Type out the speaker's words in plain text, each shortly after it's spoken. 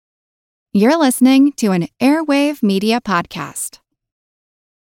You're listening to an Airwave Media Podcast.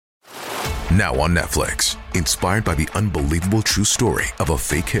 Now on Netflix, inspired by the unbelievable true story of a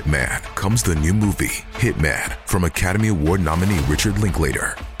fake hitman, comes the new movie, Hitman, from Academy Award nominee Richard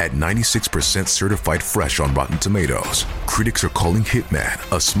Linklater. At 96% certified fresh on Rotten Tomatoes, critics are calling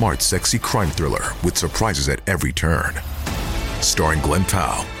Hitman a smart, sexy crime thriller with surprises at every turn. Starring Glenn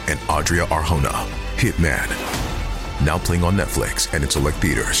Powell and Adria Arjona, Hitman. Now playing on Netflix and in select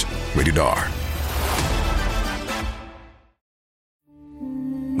theaters. Rated R.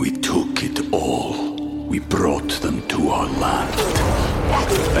 We took it all. We brought them to our land.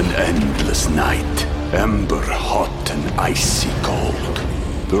 An endless night, ember hot and icy cold.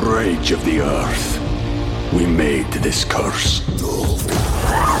 The rage of the earth. We made this curse.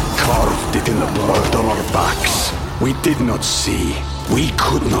 Carved it in the blood on our backs. We did not see. We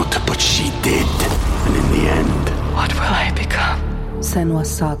could not, but she did. And in the end, what will I become? Senua's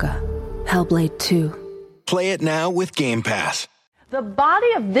Saga. Hellblade 2. Play it now with Game Pass. The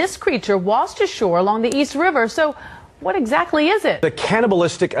body of this creature washed ashore along the East River, so what exactly is it? The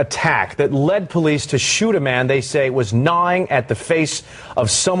cannibalistic attack that led police to shoot a man they say was gnawing at the face of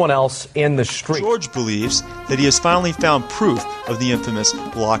someone else in the street. George believes that he has finally found proof of the infamous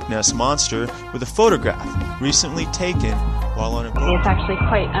Loch Ness Monster with a photograph recently taken while on a boat. It's actually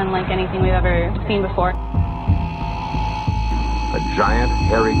quite unlike anything we've ever seen before. A giant,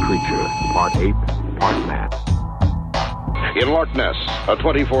 hairy creature, part ape, part man. In Loch Ness, a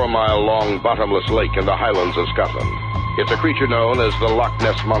 24-mile-long bottomless lake in the Highlands of Scotland. It's a creature known as the Loch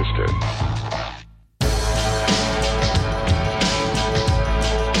Ness Monster.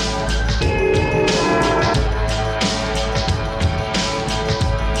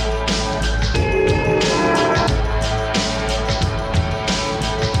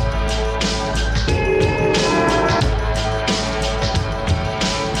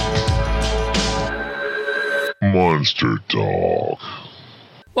 Monster Talk.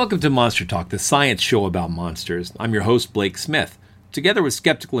 Welcome to Monster Talk, the science show about monsters. I'm your host, Blake Smith. Together with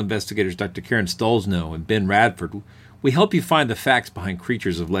skeptical investigators Dr. Karen Stolzno and Ben Radford, we help you find the facts behind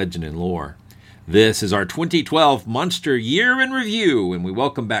creatures of legend and lore. This is our 2012 Monster Year in Review, and we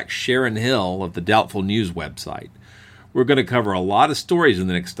welcome back Sharon Hill of the Doubtful News website. We're going to cover a lot of stories in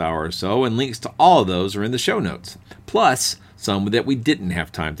the next hour or so, and links to all of those are in the show notes. Plus, some that we didn't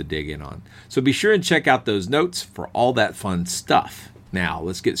have time to dig in on. So be sure and check out those notes for all that fun stuff. Now,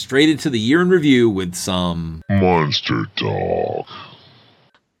 let's get straight into the year in review with some Monster Talk.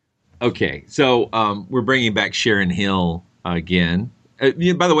 Okay, so we're bringing back Sharon Hill again.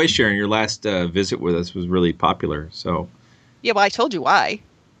 By the way, Sharon, your last visit with us was really popular. So, yeah, well, I told you why.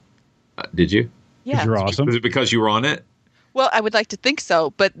 Did you? Yeah, you're awesome. Was it because you were on it? Well, I would like to think so,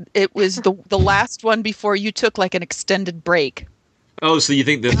 but it was the last one before you took like an extended break. Oh, so you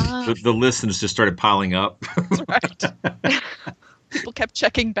think the listens just started piling up? That's right. People kept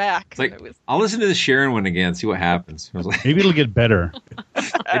checking back. It's like, I'll listen to the Sharon one again, see what happens. I was like, maybe it'll get better.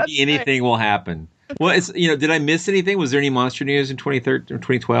 Maybe anything will happen. Well, it's did I miss anything? Was there any monster news in 2013 or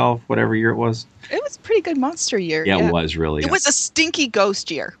 2012, whatever year it was? It was a pretty good monster year. Yeah, it was really. It was a stinky ghost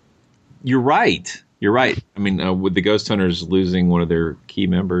year. You're right. You're right. I mean, with the Ghost Hunters losing one of their key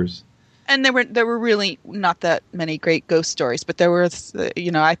members. And there were really not that many great ghost stories, but there was,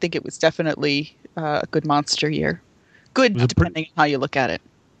 I think it was definitely a good monster year. Good, depending on how you look at it.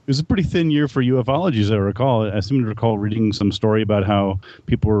 It was a pretty thin year for ufology, as I recall. I seem to recall reading some story about how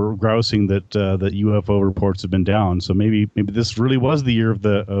people were grousing that that UFO reports have been down. So maybe this really was the year of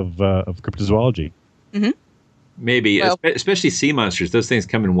cryptozoology. Mm-hmm. Maybe, well, especially sea monsters. Those things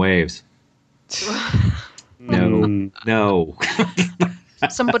come in waves. No.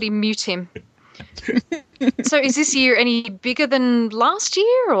 Somebody mute him. So is this year any bigger than last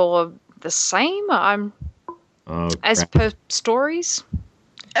year or the same? As per stories?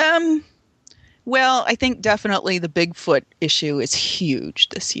 Well, I think definitely the Bigfoot issue is huge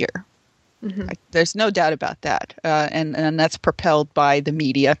this year. Mm-hmm. There's no doubt about that. And that's propelled by the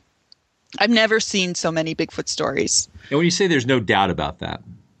media. I've never seen so many Bigfoot stories. And when you say there's no doubt about that?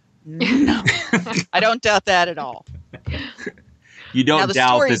 No, I don't doubt that at all. You don't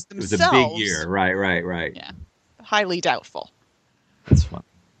doubt that it was a big year. Right. Yeah, highly doubtful. That's fun.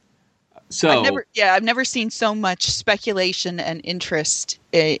 So I've never seen so much speculation and interest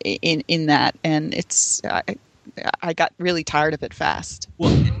in that, and I got really tired of it fast.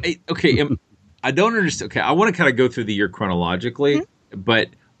 Well, okay, I don't understand. Okay, I want to kind of go through the year chronologically, but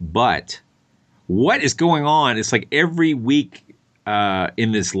what is going on? It's like every week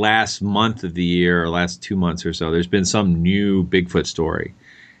in this last month of the year, or last 2 months or so, there's been some new Bigfoot story.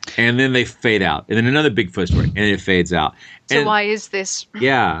 And then they fade out. And then another Bigfoot story, and it fades out. So and, why is this?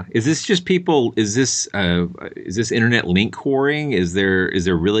 Yeah. Is this just people? Is this internet link whoring? Is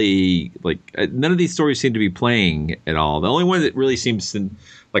there really none of these stories seem to be playing at all? The only one that really seems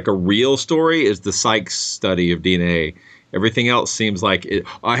like a real story is the Sykes study of DNA. Everything else seems like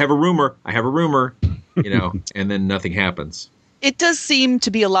I have a rumor, and then nothing happens. It does seem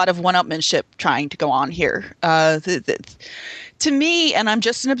to be a lot of one-upmanship trying to go on here. To me, and I'm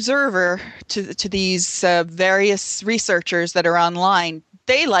just an observer to these various researchers that are online,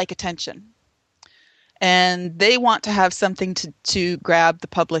 they like attention. And they want to have something to grab the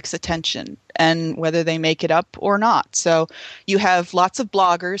public's attention, and whether they make it up or not. So you have lots of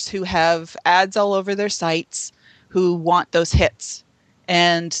bloggers who have ads all over their sites who want those hits.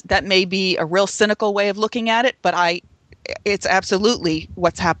 And that may be a real cynical way of looking at it, but it's absolutely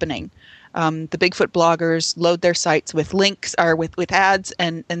what's happening. The Bigfoot bloggers load their sites with links or with ads,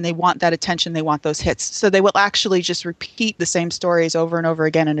 and they want that attention. They want those hits. So they will actually just repeat the same stories over and over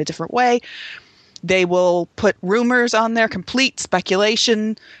again in a different way. They will put rumors on there, complete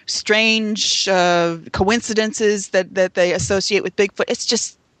speculation, strange coincidences that they associate with Bigfoot.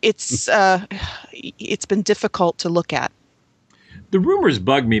 It's been difficult to look at. The rumors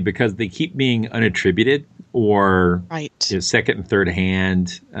bug me because they keep being unattributed or second and third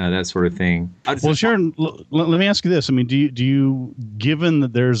hand, that sort of thing. Well, Sharon, let me ask you this. I mean, do you, given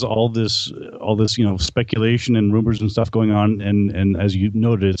that there's all this, speculation and rumors and stuff going on, and as you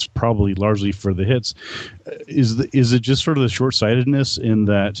noted, it's probably largely for the hits. Is it just sort of the short-sightedness in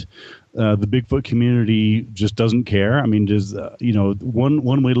that the Bigfoot community just doesn't care? I mean,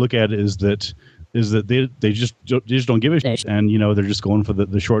 one way to look at it is that they just don't give a shit, and they're just going for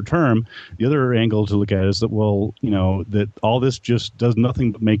the short term. The other angle to look at is that that all this just does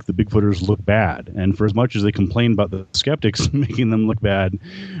nothing but make the Bigfooters look bad. And for as much as they complain about the skeptics making them look bad,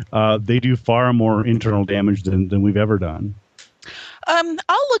 they do far more internal damage than we've ever done.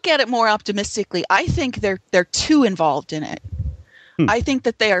 I'll look at it more optimistically. I think they're too involved in it. I think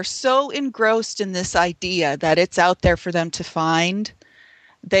that they are so engrossed in this idea that it's out there for them to find.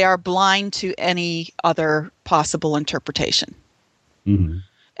 They are blind to any other possible interpretation. Mm-hmm.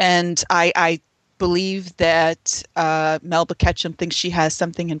 And I believe that Melba Ketchum thinks she has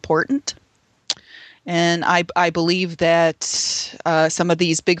something important. And I believe that some of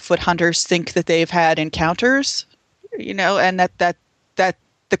these Bigfoot hunters think that they've had encounters, and that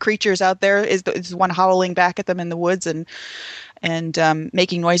the creatures out there is one howling back at them in the woods and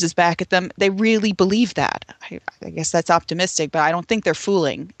making noises back at them. They really believe that. I guess that's optimistic, but I don't think they're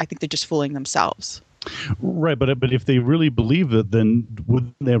fooling. I think they're just fooling themselves. Right, but if they really believe it, then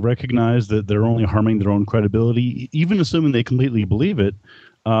would they recognize that they're only harming their own credibility, even assuming they completely believe it,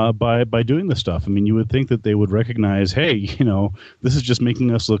 by doing this stuff? I mean, you would think that they would recognize, hey, this is just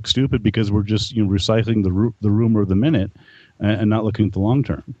making us look stupid because we're just recycling the rumor of the minute. And not looking at the long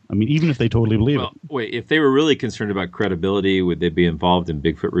term. I mean, even if they totally believe it. Wait, if they were really concerned about credibility, would they be involved in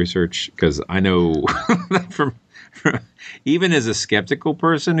Bigfoot research? Because I know from even as a skeptical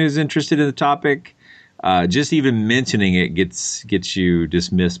person who's interested in the topic, just even mentioning it gets you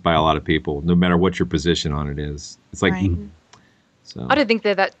dismissed by a lot of people, no matter what your position on it is. It's like, so. I don't think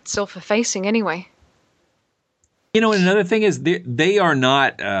they're that self-effacing anyway. And another thing is they are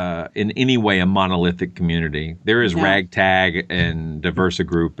not in any way a monolithic community. They're as ragtag and diverse a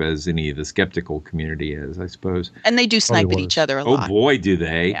group as any of the skeptical community is, I suppose. And they do snipe at each other a lot. Oh, boy, do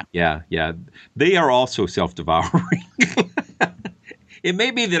they. Yeah. They are also self-devouring. It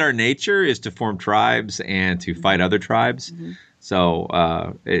may be that our nature is to form tribes and to fight other tribes. Mm-hmm.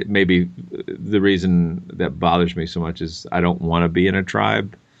 So it may be the reason that bothers me so much is I don't want to be in a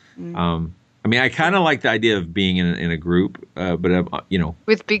tribe. Mm-hmm. I mean, I kind of like the idea of being in a group, but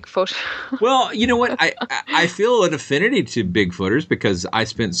with Bigfoot. Well, you know what? I feel an affinity to Bigfooters because I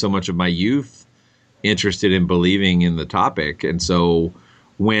spent so much of my youth interested in believing in the topic, and so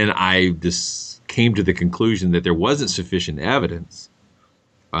when I just came to the conclusion that there wasn't sufficient evidence,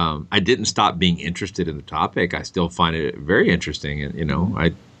 I didn't stop being interested in the topic. I still find it very interesting, and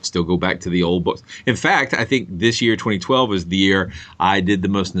I still go back to the old books. In fact, I think this year, 2012, is the year I did the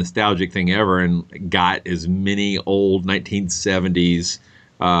most nostalgic thing ever and got as many old 1970s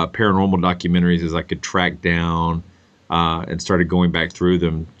paranormal documentaries as I could track down and started going back through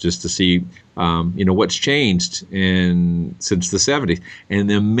them just to see, what's changed since the 70s. And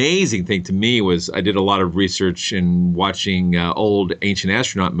the amazing thing to me was I did a lot of research and watching old ancient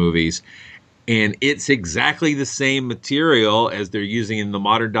astronaut movies. And it's exactly the same material as they're using in the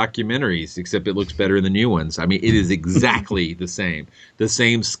modern documentaries, except it looks better in the new ones. I mean, it is exactly the same. The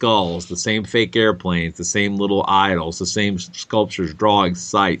same skulls, the same fake airplanes, the same little idols, the same sculptures, drawings,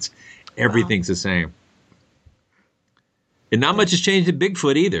 sites. Everything's the same. And not much has changed in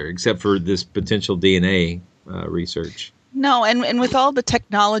Bigfoot either, except for this potential DNA research. No, and with all the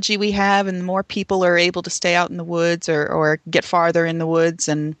technology we have, and the more people are able to stay out in the woods or get farther in the woods,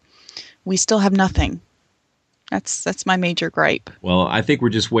 and we still have nothing. That's my major gripe. Well, I think we're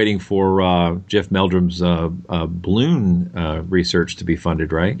just waiting for Jeff Meldrum's balloon research to be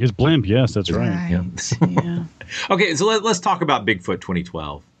funded, right? His blimp, yes, that's right. Yeah. Okay, so let's talk about Bigfoot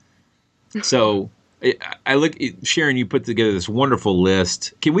 2012. So I look, Sharon, you put together this wonderful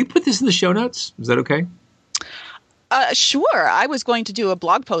list. Can we put this in the show notes? Is that okay? Sure. I was going to do a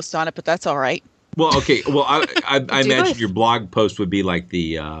blog post on it, but that's all right. Well, okay. Well, I imagine your blog post would be like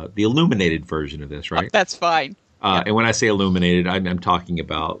the illuminated version of this, right? That's fine. And when I say illuminated, I'm talking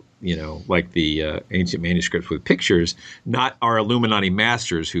about, like the ancient manuscripts with pictures, not our Illuminati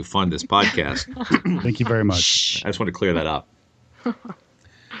masters who fund this podcast. Thank you very much. I just want to clear that up.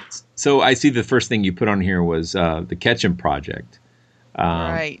 So I see the first thing you put on here was the Ketchum Project.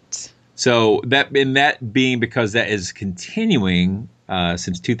 Right. So that being because that is continuing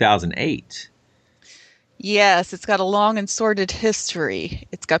since 2008. Yes, it's got a long and sordid history.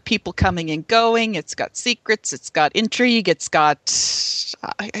 It's got people coming and going. It's got secrets. It's got intrigue. It's got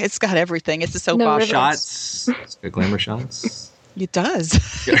everything. It's a soap opera. Shots. It's got glamour shots. It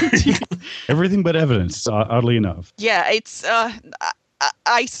does. Everything but evidence, oddly enough. Yeah, it's.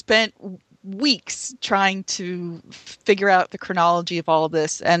 I spent weeks trying to figure out the chronology of all of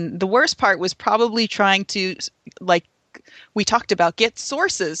this, and the worst part was probably trying to, like we talked about, get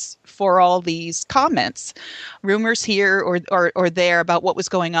sources for all these comments, rumors here or there about what was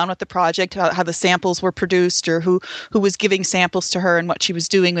going on with the project, how the samples were produced, or who was giving samples to her and what she was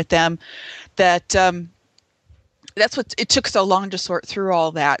doing with them. That's what it took so long to sort through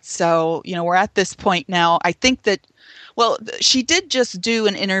all that. So, we're at this point now. I think that, well, she did just do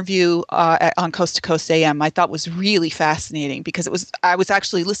an interview on Coast to Coast AM. I thought was really fascinating because I was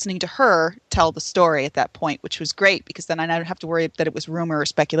actually listening to her tell the story at that point, which was great because then I didn't have to worry that it was rumor or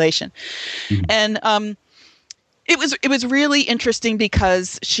speculation. Mm-hmm. And it was really interesting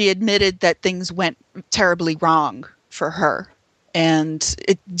because she admitted that things went terribly wrong for her. And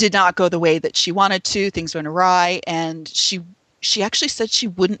it did not go the way that she wanted to. Things went awry, and she actually said she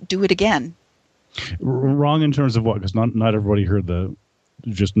wouldn't do it again. Wrong in terms of what? Because not everybody heard the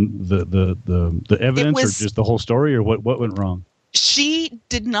evidence, or just the whole story, or what went wrong? She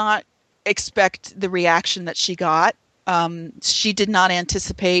did not expect the reaction that she got. She did not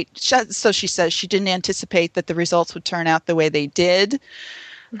anticipate. So she says she didn't anticipate that the results would turn out the way they did.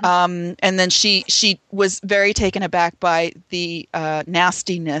 Mm-hmm. And then she was very taken aback by the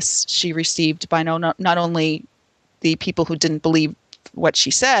nastiness she received by not only the people who didn't believe what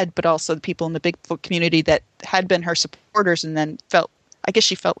she said, but also the people in the Bigfoot community that had been her supporters and then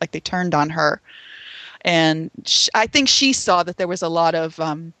she felt like they turned on her. And I think she saw that there was a lot of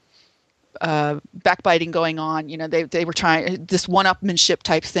backbiting going on. They were trying this one-upmanship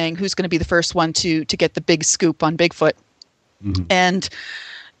type thing. Who's going to be the first one to get the big scoop on Bigfoot? Mm-hmm. And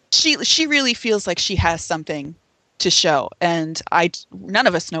she really feels like she has something to show, and none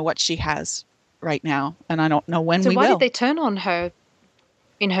of us know what she has right now, and I don't know when we will. So why did they turn on her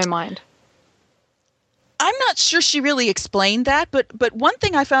in her mind? I'm not sure she really explained that, but one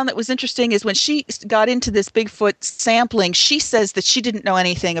thing I found that was interesting is when she got into this Bigfoot sampling, she says that she didn't know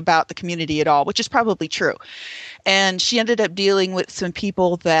anything about the community at all, which is probably true. And she ended up dealing with some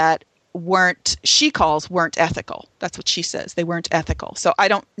people that weren't ethical. That's what she says. They weren't ethical. So I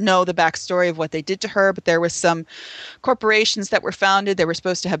don't know the backstory of what they did to her, but there was some corporations that were founded. They were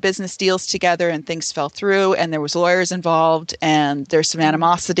supposed to have business deals together, and things fell through, and there was lawyers involved, and there's some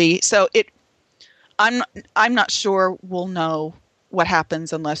animosity. So I'm not sure we'll know what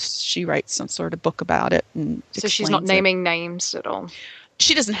happens unless she writes some sort of book about it. And so she's not naming names at all.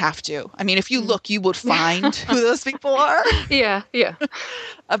 She doesn't have to. I mean, if you look, you would find who those people are. Yeah.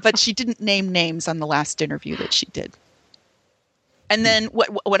 But she didn't name names on the last interview that she did. And then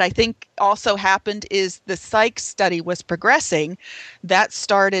what I think also happened is the psych study was progressing. That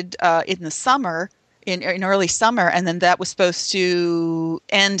started in the summer, in early summer, and then that was supposed to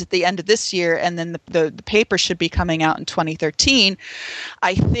end at the end of this year, and then the paper should be coming out in 2013.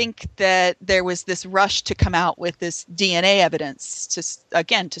 I think that there was this rush to come out with this DNA evidence to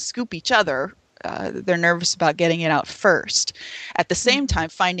scoop each other. They're nervous about getting it out first. At the same time,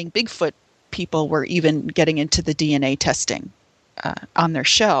 finding Bigfoot people were even getting into the DNA testing. on their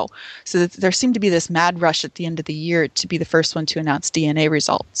show. So that there seemed to be this mad rush at the end of the year to be the first one to announce DNA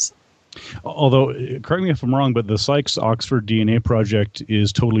results. Although, correct me if I'm wrong, but the Sykes Oxford DNA project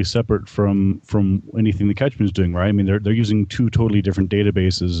is totally separate from anything that Ketchum's doing, right? I mean, they're using two totally different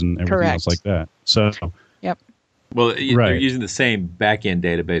databases and everything else like that. So, yep. Well, they're using the same back-end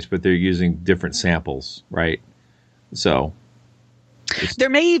database, but they're using different samples, right? So, there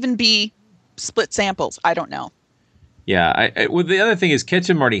may even be split samples. I don't know. Yeah. Well, the other thing is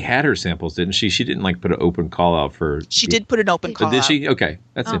Ketchum already had her samples, didn't she? She didn't put an open call out for. She did put an open call out. Did she? Okay,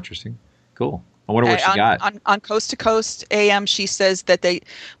 that's interesting. Cool. I wonder what she got. On Coast to Coast AM, she says that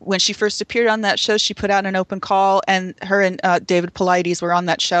when she first appeared on that show, she put out an open call, and her and David Paulides were on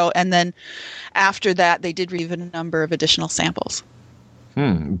that show. And then after that, they did receive a number of additional samples.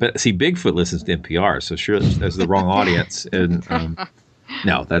 But see, Bigfoot listens to NPR, so sure, that's the wrong audience. And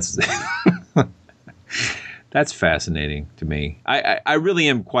no, that's that's fascinating to me. I really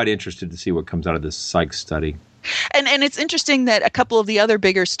am quite interested to see what comes out of this Sykes study. And it's interesting that a couple of the other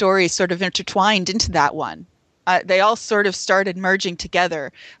bigger stories sort of intertwined into that one. They all sort of started merging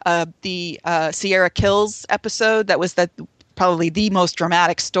together. The Sierra Kills episode, that was probably the most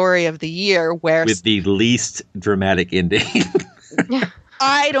dramatic story of the year, with the least dramatic ending.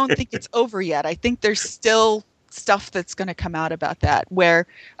 I don't think it's over yet. I think there's still stuff that's going to come out about that. Where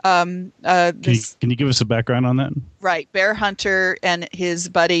can you give us a background on that? Right, Bear Hunter and his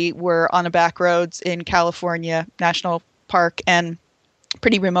buddy were on a back roads in California National Park and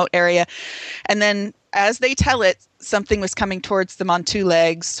pretty remote area, and then as they tell it, something was coming towards them on two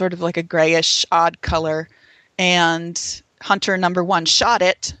legs, sort of like a grayish odd color, and Hunter number one shot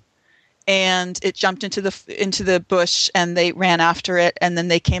it. And it jumped into the bush, and they ran after it. And then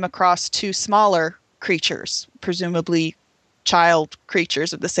they came across two smaller creatures, presumably child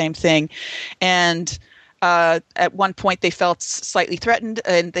creatures of the same thing. And at one point, they felt slightly threatened,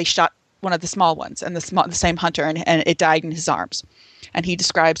 and they shot one of the small ones, and the same hunter, and it died in his arms. And he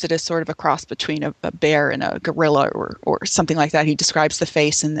describes it as sort of a cross between a bear and a gorilla or something like that. He describes the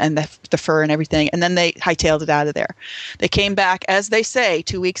face and the fur and everything. And then they hightailed it out of there. They came back, as they say,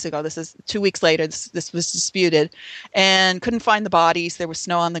 2 weeks ago. This is 2 weeks later. This was disputed, and couldn't find the bodies. There was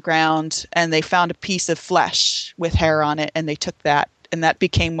snow on the ground, and they found a piece of flesh with hair on it, and they took that, and that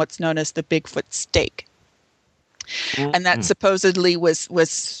became what's known as the Bigfoot steak. Mm-hmm. And that supposedly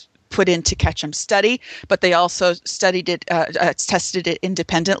was put into Ketchum's study, but they also studied it, tested it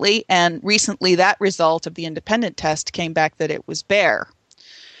independently, and recently that result of the independent test came back that it was bear.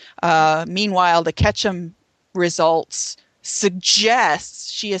 Meanwhile, the Ketchum results she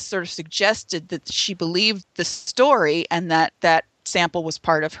has sort of suggested that she believed the story and that sample was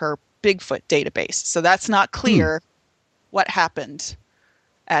part of her Bigfoot database. So that's not clear what happened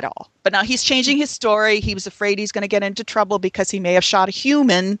at all. But now he's changing his story. He was afraid he's going to get into trouble because he may have shot a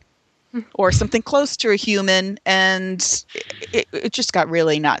human or something close to a human, and it just got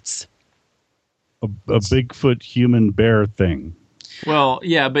really nuts. A Bigfoot human bear thing. Well,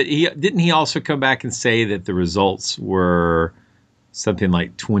 yeah, but didn't he also come back and say that the results were something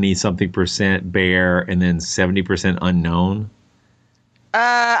like 20-something% bear and then 70% unknown?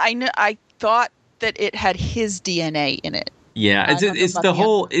 I thought that it had his DNA in it. Yeah, it's the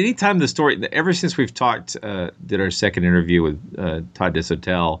whole. Anytime the story, ever since we've talked, did our second interview with Todd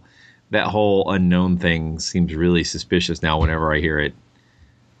Dishotel, that whole unknown thing seems really suspicious now. Whenever I hear it,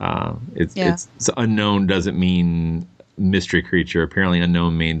 it's unknown doesn't mean mystery creature. Apparently,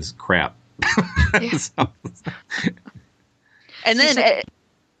 unknown means crap. And then,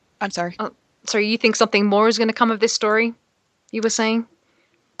 I'm sorry. Sorry, you think something more is going to come of this story? You were saying?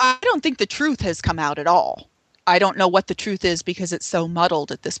 I don't think the truth has come out at all. I don't know what the truth is because it's so muddled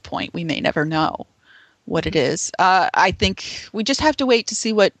at this point. We may never know what it is. I think we just have to wait to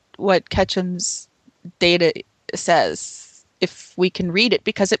see what Ketchum's data says, if we can read it,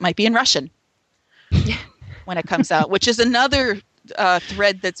 because it might be in Russian when it comes out, which is another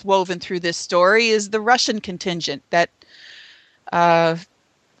thread that's woven through this story, is the Russian contingent that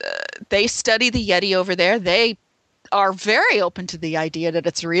they study the Yeti over there. They are very open to the idea that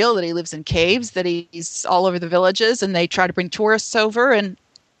it's real, that he lives in caves, that he's all over the villages, and they try to bring tourists over, and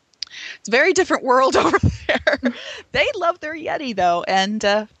it's a very different world over there. They love their Yeti, though,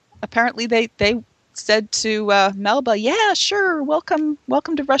 and apparently they said to Melba, "Yeah, sure, welcome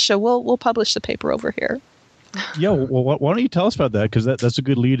to Russia. We'll publish the paper over here." Yeah, well, why don't you tell us about that? Because that's a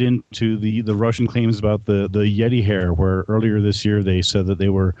good lead into the Russian claims about the Yeti hair, where earlier this year they said that it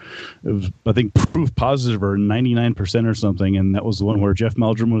was, I think, proof positive or 99% or something, and that was the one where Jeff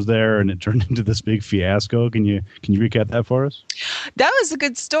Meldrum was there, and it turned into this big fiasco. Can you recap that for us? That was a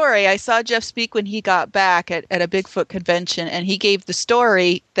good story. I saw Jeff speak when he got back at a Bigfoot convention, and he gave the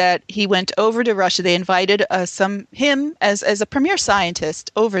story that he went over to Russia. They invited him as a premier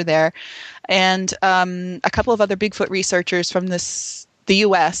scientist over there, and a couple of other Bigfoot researchers from the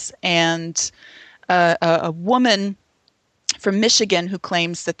U.S. and a woman from Michigan who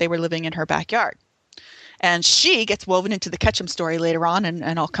claims that they were living in her backyard. And she gets woven into the Ketchum story later on,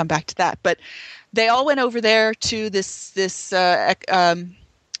 and I'll come back to that. But they all went over there to this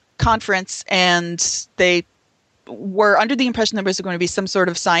conference, and they were under the impression there was going to be some sort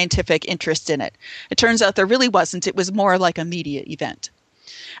of scientific interest in it. It turns out there really wasn't. It was more like a media event.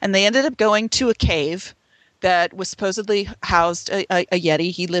 And they ended up going to a cave that was supposedly housed a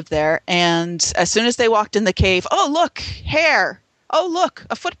Yeti. He lived there. And as soon as they walked in the cave, oh, look, hair. Oh, look,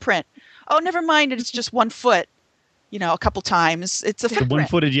 a footprint. Oh, never mind. It's just 1 foot, a couple times. It's a footprint. The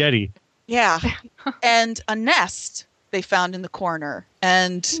one-footed Yeti. Yeah. And a nest they found in the corner.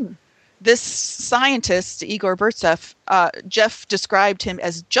 And this scientist, Igor Burtsev, Jeff described him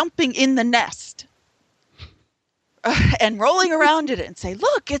as jumping in the nest. And rolling around it and say,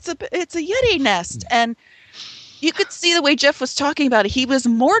 look, it's a Yeti nest. And you could see the way Jeff was talking about it. He was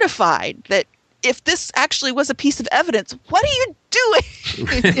mortified that if this actually was a piece of evidence, what are you doing?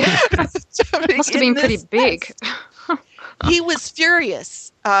 Must have been pretty big. He was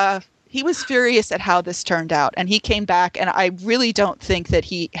furious. He was furious at how this turned out. And he came back, and I really don't think that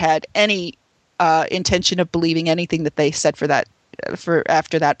he had any intention of believing anything that they said for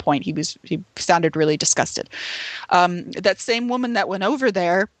after that point. He sounded really disgusted. That same woman that went over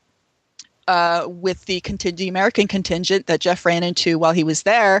there with the American contingent that Jeff ran into while he was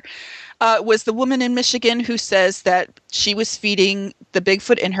there was the woman in Michigan who says that she was feeding the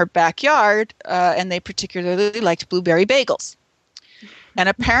Bigfoot in her backyard, and they particularly liked blueberry bagels. And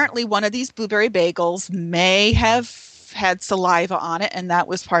apparently one of these blueberry bagels may have had saliva on it, and that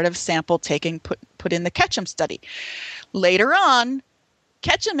was part of sample taking put in the Ketchum study. Later on,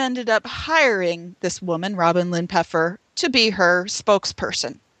 Ketchum ended up hiring this woman, Robin Lynn Peffer, to be her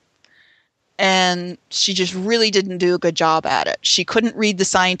spokesperson. And she just really didn't do a good job at it. She couldn't read the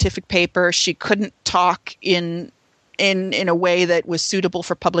scientific paper. She couldn't talk in a way that was suitable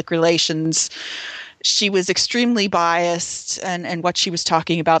for public relations. She was extremely biased, and what she was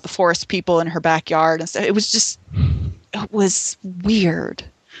talking about, the forest people in her backyard and stuff. It was weird.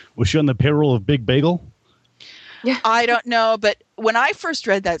 Was she on the payroll of Big Bagel? Yeah. I don't know, but when I first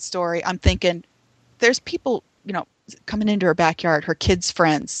read that story, I'm thinking, there's people, coming into her backyard, her kids'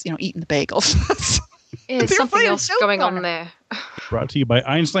 friends, eating the bagels. There's something else going on there. Brought to you by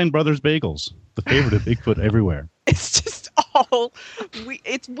Einstein Brothers Bagels, the favorite of Bigfoot everywhere. It's just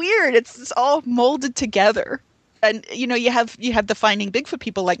it's weird. It's just all molded together. And, you have the Finding Bigfoot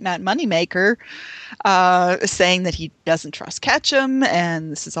people like Matt Moneymaker saying that he doesn't trust Ketchum,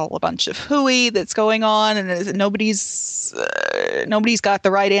 and this is all a bunch of hooey that's going on, and nobody's got the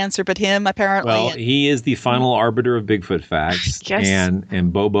right answer but him, apparently. Well, he is the final arbiter of Bigfoot facts, yes.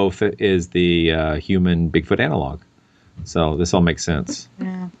 and Bobo is the human Bigfoot analog. So this all makes sense.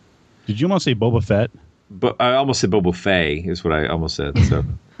 Yeah. Did you almost say Boba Fett? But I almost said Bobo Fay is what I almost said. So,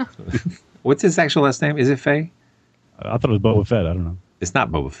 what's his actual last name? Is it Fay? I thought it was Boba Fett. I don't know. It's not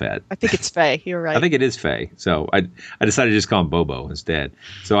Boba Fett. I think it's Faye. You're right. I think it is Faye. So I decided to just call him Bobo instead.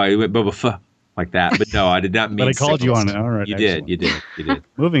 So I went Boba F like that. But no, I did not mean. But I called you on it. All right. You excellent. did. You did.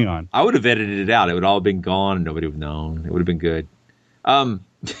 Moving on. I would have edited it out. It would all have been gone, and nobody would have known. It would have been good.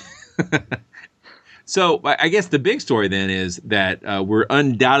 So I guess the big story then is that we're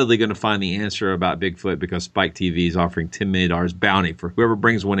undoubtedly going to find the answer about Bigfoot because Spike TV is offering $10 million bounty for whoever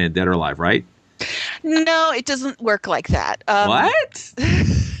brings one in, dead or alive, right? No, it doesn't work like that. What?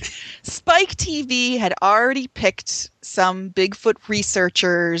 Spike TV had already picked some Bigfoot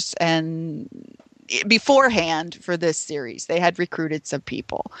researchers and beforehand for this series. They had recruited some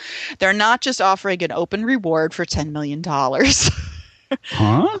people. They're not just offering an open reward for $10 million.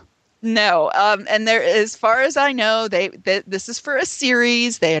 Huh? No, and there, as far as I know, this is for a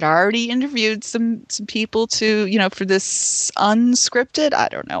series. They had already interviewed some people to, for this unscripted, I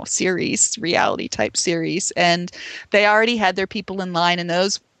don't know, series, reality type series, and they already had their people in line, and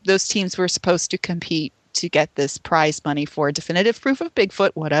those teams were supposed to compete to get this prize money for definitive proof of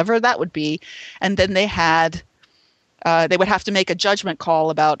Bigfoot, whatever that would be, and then they had they would have to make a judgment call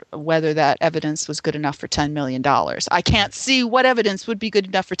about whether that evidence was good enough for $10 million. I can't see what evidence would be good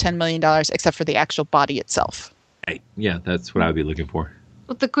enough for $10 million except for the actual body itself. Hey, yeah, that's what I would be looking for.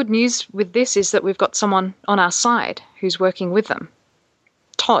 Well, the good news with this is that we've got someone on our side who's working with them.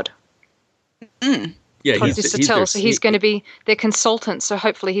 Todd. Yeah, Todd Vistatel. So he's going to be their consultant. So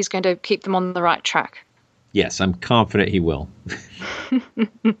hopefully he's going to keep them on the right track. Yes, I'm confident he will.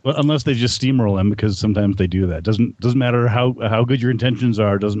 Well, unless they just steamroll him, because sometimes they do that. Doesn't matter how good your intentions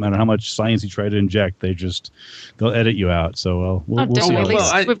are. Doesn't matter how much science you try to inject. They'll edit you out. So we'll see. At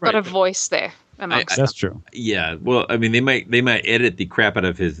least we've got a voice there. That's true. Yeah. Well, I mean, they might edit the crap out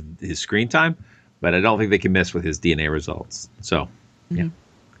of his screen time, but I don't think they can mess with his DNA results. So yeah.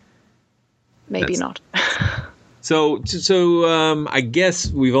 Maybe not. So I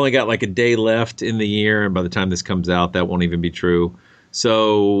guess we've only got like a day left in the year, and by the time this comes out, that won't even be true.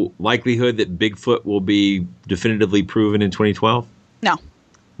 So likelihood that Bigfoot will be definitively proven in 2012? No.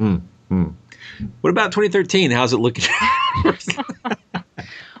 What about 2013? How's it looking?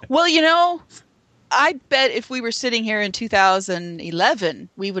 Well, I bet if we were sitting here in 2011,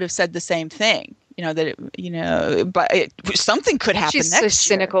 we would have said the same thing. But something could happen She's next year. so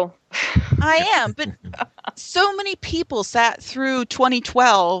cynical. I am, but so many people sat through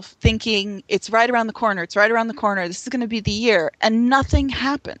 2012 thinking it's right around the corner. It's right around the corner. This is going to be the year, and nothing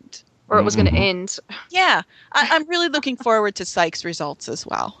happened. Or it was going to end. Yeah, I'm really looking forward to Sykes' results as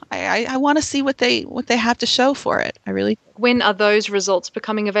well. I want to see what they have to show for it. I really. When are those results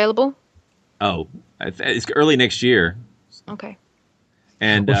becoming available? Oh, it's early next year. Okay.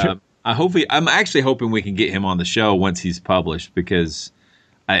 And I'm actually hoping we can get him on the show once he's published, because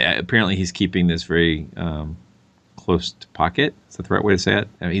apparently he's keeping this very close to pocket. Is that the right way to say it?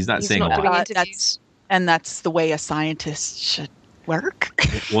 I mean, he's not saying a lot. That's the way a scientist should work.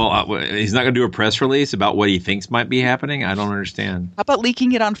 Well, he's not going to do a press release about what he thinks might be happening. I don't understand. How about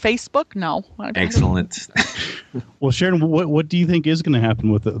leaking it on Facebook? No. Excellent. Well, Sharon, what do you think is going to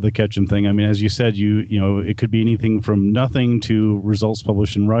happen with the Ketchum thing? I mean, as you said, it could be anything from nothing to results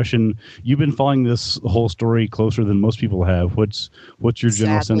published in Russian. You've been following this whole story closer than most people have. What's your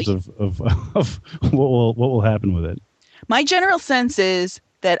general sense of what will happen with it? My general sense is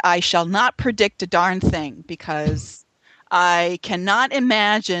that I shall not predict a darn thing, because I cannot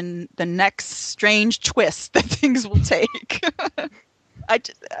imagine the next strange twist that things will take. I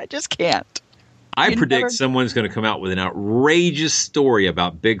just can't. I predict someone's going to come out with an outrageous story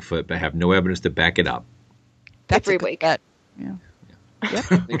about Bigfoot, but have no evidence to back it up. That's every week. Yeah.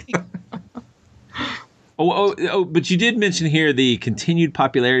 But you did mention here the continued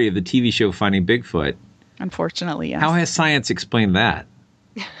popularity of the TV show Finding Bigfoot. Unfortunately, yes. How has science explained that?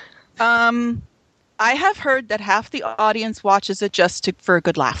 I have heard that half the audience watches it just for a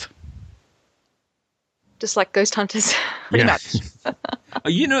good laugh. Just like Ghost Hunters. Pretty much.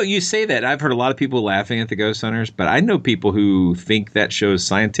 You say that. I've heard a lot of people laughing at the Ghost Hunters, but I know people who think that show is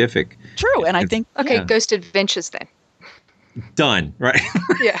scientific. True, and I think... Okay, yeah. Ghost Adventures then. Done, right?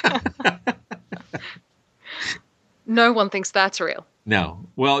 Yeah. No one thinks that's real. No.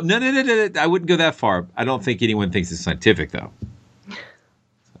 Well, no. I wouldn't go that far. I don't think anyone thinks it's scientific, though.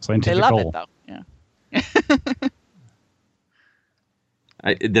 Scientific. They love it, though. Yeah.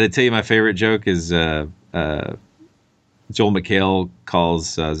 Did I tell you my favorite joke is Joel McHale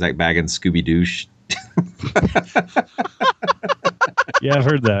calls Zach Baggins Scooby-Douche? Yeah, I've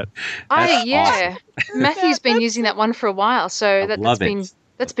heard that. Yeah. Awesome. Matthew's been using that one for a while, so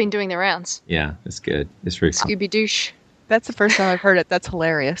that's been doing the rounds. Yeah, it's good. It's very fun. Scooby-Douche. That's the first time I've heard it. That's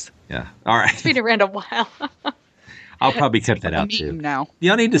hilarious. Yeah. All right. It's been around a while. I'll probably cut that out too. Now.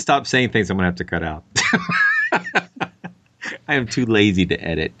 Y'all need to stop saying things I'm going to have to cut out. I am too lazy to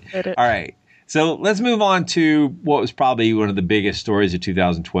edit. All right. So let's move on to what was probably one of the biggest stories of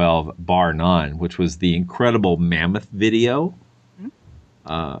 2012, bar none, which was the incredible mammoth video,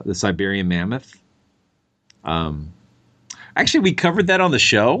 the Siberian mammoth. Actually, we covered that on the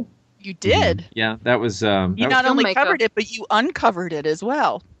show. You did? Yeah, that was... you not only covered it, but you uncovered it as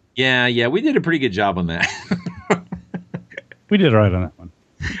well. Yeah, we did a pretty good job on that. We did all right on that one.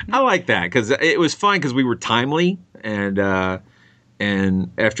 I like that because it was fun because we were timely, and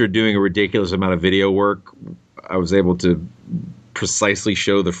after doing a ridiculous amount of video work, I was able to precisely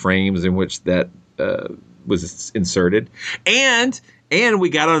show the frames in which that was inserted, and we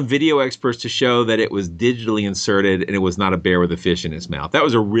got on video experts to show that it was digitally inserted and it was not a bear with a fish in his mouth. That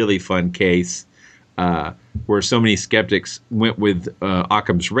was a really fun case where so many skeptics went with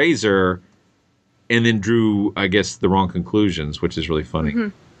Occam's razor and then drew, I guess, the wrong conclusions, which is really funny. Mm-hmm.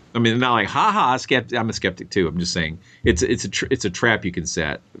 I mean, not like, ha, I'm a skeptic too. I'm just saying it's a trap you can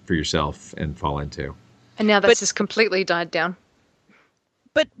set for yourself and fall into. And now that's just completely died down.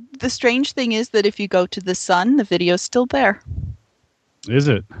 But the strange thing is that if you go to The Sun, the video's still there. Is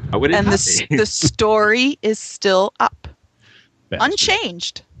it? And the story is still up.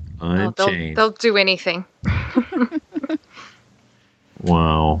 Unchanged. Unchanged. They'll do anything.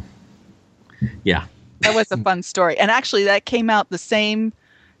 Wow. Yeah. That was a fun story. And actually that came out the same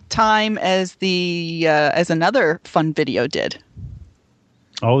time as as another fun video did.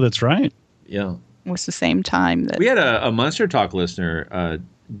 Oh, that's right. Yeah. It was the same time that we had a Monster Talk listener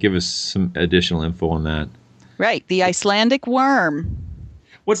give us some additional info on that. Right, the Icelandic worm.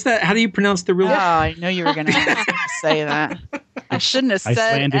 What's that? How do you pronounce the real? Oh, I know you were going to say that. I shouldn't have said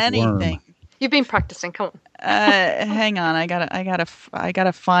Icelandic anything. worm. You've been practicing. Come on. Hang on. I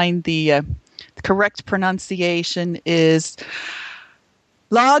gotta find the correct pronunciation is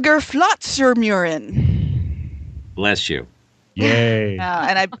Lagerflotsermuren. Bless you. Yay.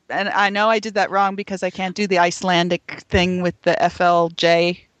 And I know I did that wrong because I can't do the Icelandic thing with the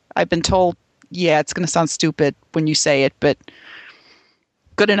FLJ. I've been told, it's going to sound stupid when you say it, but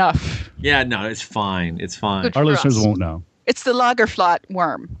good enough. Yeah, no, it's fine. It's fine. Good Our for listeners us. won't know. It's the Lagerflot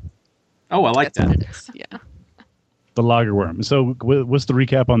worm. Oh, I like That's that. what it is. Yeah. The lager worm. So what's the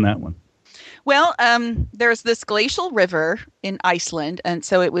recap on that one? Well, there's this glacial river in Iceland, and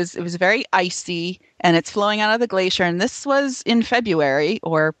so it was very icy, and it's flowing out of the glacier. And this was in February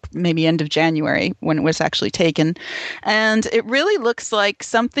or maybe end of January when it was actually taken. And it really looks like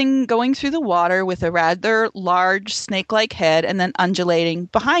something going through the water with a rather large snake-like head and then undulating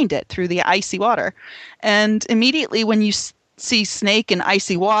behind it through the icy water. And immediately when you see snake in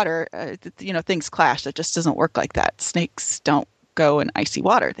icy water, things clash. It just doesn't work like that. Snakes don't go in icy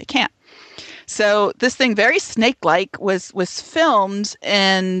water. They can't. So this thing, very snake-like, was filmed,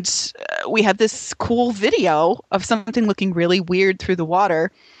 and we have this cool video of something looking really weird through the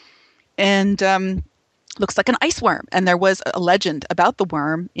water, and looks like an ice worm. And there was a legend about the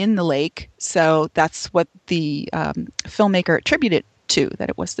worm in the lake, so that's what the filmmaker attributed to, that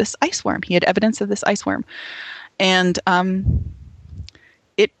it was this ice worm. He had evidence of this ice worm, and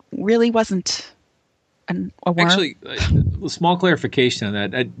it really wasn't a worm. Actually, a small clarification on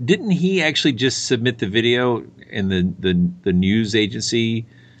that. Didn't he actually just submit the video in the news agency?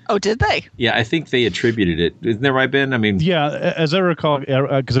 Oh, did they? Yeah, I think they attributed it. Isn't that right, Ben? I mean, yeah, as I recall,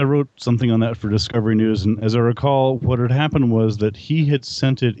 because I wrote something on that for Discovery News, and as I recall, what had happened was that he had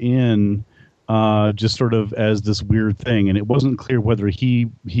sent it in just sort of as this weird thing, and it wasn't clear whether he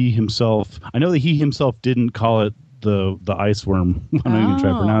himself. I know that he himself didn't call it the ice worm. I'm not even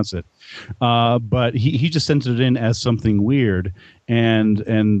trying to pronounce it. But he just sent it in as something weird,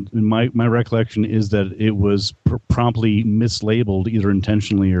 and my recollection is that it was promptly mislabeled, either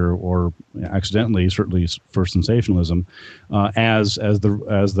intentionally or accidentally, certainly for sensationalism, as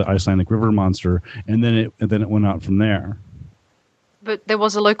the Icelandic river monster, and then it went out from there. But there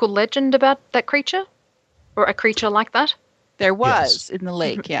was a local legend about that creature, or a creature like that. There was in the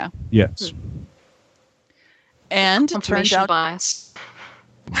lake, yeah. Yes. And it turned out bias.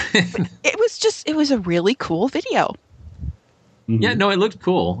 it was a really cool video. Mm-hmm. Yeah, no, it looked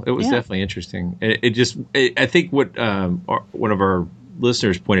cool. It was definitely interesting. I think what one of our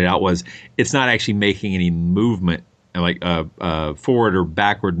listeners pointed out was it's not actually making any movement, like forward or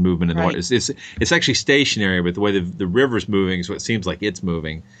backward movement in the water. It's actually stationary, but the way the river's moving is what seems like it's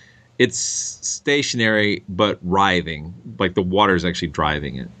moving. It's stationary but writhing, like the water is actually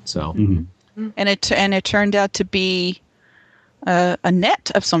driving it. So, and it turned out to be a net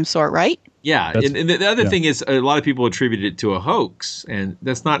of some sort, right? Yeah, and the other thing is a lot of people attribute it to a hoax, and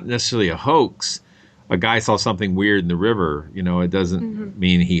that's not necessarily a hoax. A guy saw something weird in the river. It doesn't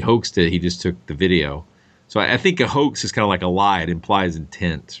mean he hoaxed it. He just took the video. So I think a hoax is kind of like a lie. It implies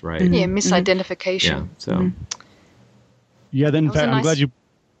intent, right? Yeah, misidentification. Yeah. So. Yeah. Then in fact, I'm glad you.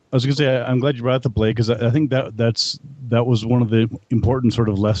 I was going to say, I'm glad you brought up the Blake, because I think that was one of the important sort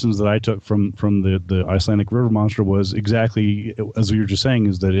of lessons that I took from the Icelandic river monster, was exactly as we were just saying,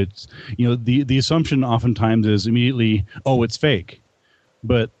 is that it's, the assumption oftentimes is immediately, oh, it's fake,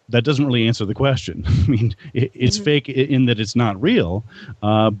 but that doesn't really answer the question. I mean, it's fake in that it's not real,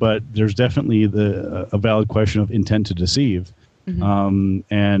 but there's definitely a valid question of intent to deceive.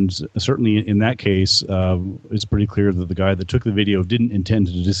 And certainly in that case, it's pretty clear that the guy that took the video didn't intend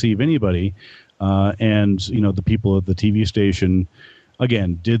to deceive anybody. And the people at the TV station,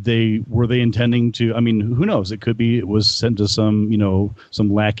 again, were they intending to? I mean, who knows? It could be it was sent to some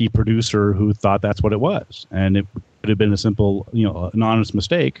lackey producer who thought that's what it was, and it could have been a simple, an honest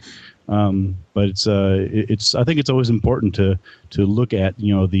mistake. But it's I think it's always important to look at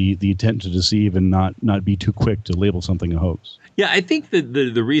the intent to deceive and not be too quick to label something a hoax. Yeah, I think that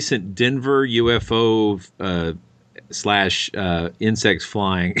the recent Denver UFO / insects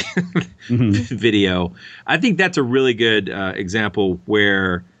flying video, I think that's a really good example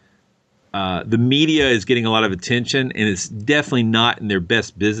where the media is getting a lot of attention, and it's definitely not in their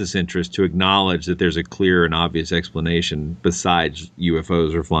best business interest to acknowledge that there's a clear and obvious explanation besides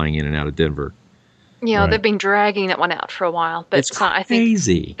UFOs are flying in and out of Denver. Yeah, they've been dragging that one out for a while. But it's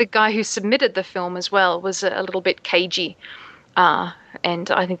crazy. I think the guy who submitted the film as well was a little bit cagey. And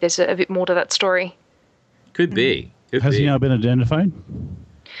I think there's a bit more to that story. Could be. Has he now been identified?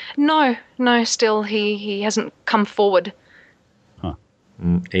 No, still he hasn't come forward. Huh.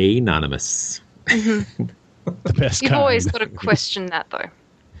 Anonymous. Mm-hmm. The best You've kind. always got to question that, though.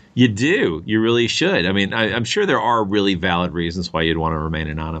 You do. You really should. I mean, I'm sure there are really valid reasons why you'd want to remain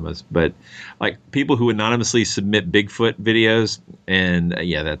anonymous, but like people who anonymously submit Bigfoot videos, and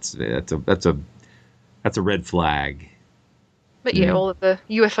that's a red flag. But yeah, all of the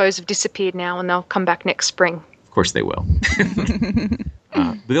UFOs have disappeared now, and they'll come back next spring. Of course they will.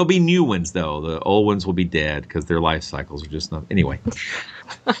 But there'll be new ones, though. The old ones will be dead because their life cycles are just not. Anyway.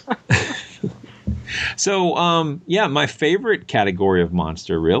 So, my favorite category of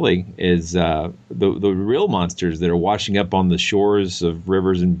monster really is the real monsters that are washing up on the shores of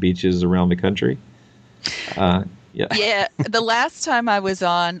rivers and beaches around the country. Yeah. The last time I was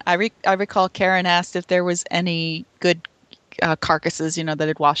on, I recall Karen asked if there was any good carcasses, that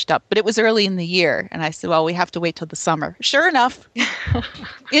had washed up, but it was early in the year, and I said, well, we have to wait till the summer. Sure enough,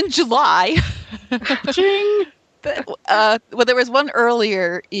 in July, well, there was one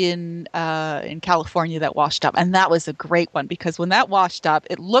earlier in California that washed up, and that was a great one because when that washed up,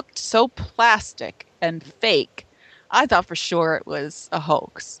 it looked so plastic and fake. I thought for sure it was a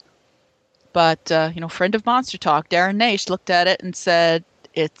hoax. But friend of Monster Talk, Darren Naish, looked at it and said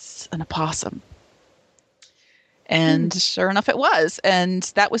it's an opossum. And sure enough, it was. And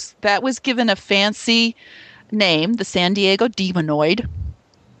that was given a fancy name, the San Diego Demonoid.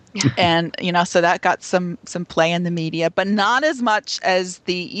 And, so that got some play in the media, but not as much as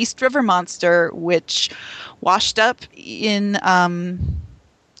the East River Monster, which washed up in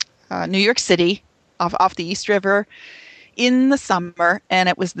New York City off the East River in the summer. And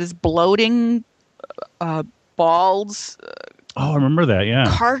it was this bloating, bald I remember that, yeah.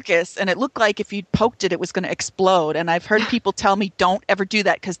 carcass, and it looked like if you poked it, it was going to explode. And I've heard people tell me don't ever do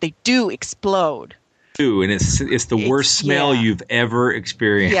that because they do explode. And it's the worst smell you've ever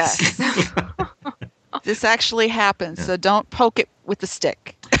experienced. Yes. This actually happens, so don't poke it with the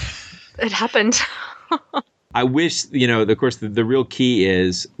stick. It happened. I wish, of course, the real key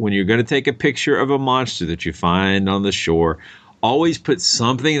is when you're going to take a picture of a monster that you find on the shore, always put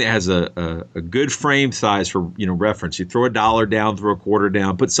something that has a good frame size for reference. You throw $1 down, throw a quarter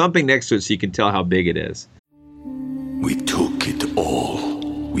down, put something next to it so you can tell how big it is. We took it all.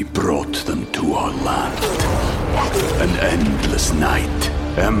 We brought them to our land. An endless night,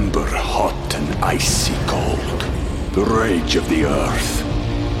 ember hot and icy cold. The rage of the earth.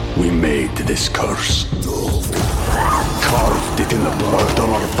 We made this curse. Carved it in the blood on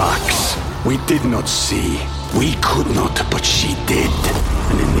our backs. We did not see. We could not, but she did.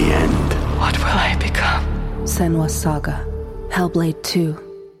 And in the end, what will I become? Senua's Saga. Hellblade 2.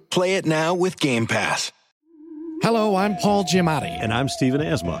 Play it now with Game Pass. Hello, I'm Paul Giamatti. And I'm Stephen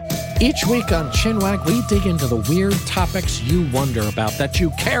Asma. Each week on Chinwag, we dig into the weird topics you wonder about, that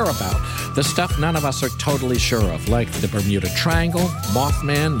you care about. The stuff none of us are totally sure of, like the Bermuda Triangle,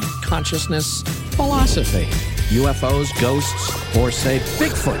 Mothman, consciousness, philosophy, UFOs, ghosts, or, say,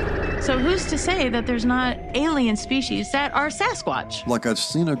 Bigfoot. So who's to say that there's not alien species that are Sasquatch? Like I'd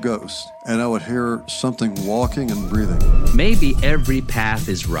seen a ghost, and I would hear something walking and breathing. Maybe every path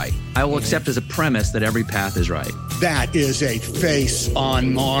is right. I will accept as a premise that every path is right. That is a face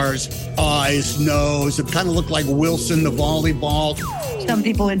on Mars. Eyes, nose. It kind of looked like Wilson, the volleyball. Some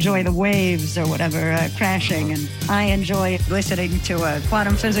people enjoy the waves or whatever crashing, and I enjoy listening to a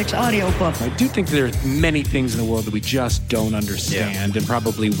quantum physics audiobook. I do think there are many things in the world that we just don't understand and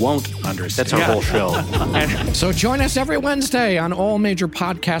probably won't understand. That's our whole show. So join us every Wednesday on all major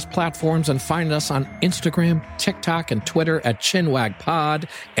podcast platforms and find us on Instagram, TikTok, and Twitter at ChinwagPod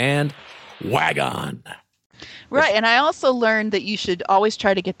and Wagon. Right, and I also learned that you should always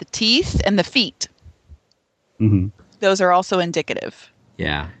try to get the teeth and the feet. Mm-hmm. Those are also indicative.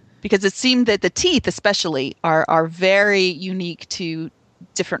 Yeah. Because it seemed that the teeth especially are very unique to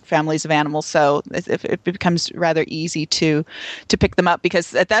different families of animals. So it becomes rather easy to pick them up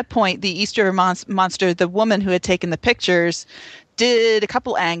because at that point, the East River Monster, the woman who had taken the pictures, did a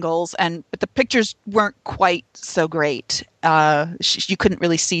couple angles, but the pictures weren't quite so great. You couldn't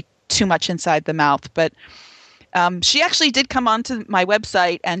really see too much inside the mouth, but she actually did come onto my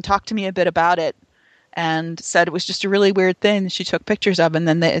website and talk to me a bit about it, and said it was just a really weird thing she took pictures of, and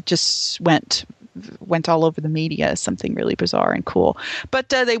then it just went all over the media as something really bizarre and cool. But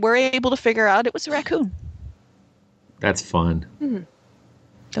they were able to figure out it was a raccoon. That's fun.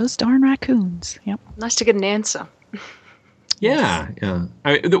 Those darn raccoons. Yep. Nice to get an answer. Yeah.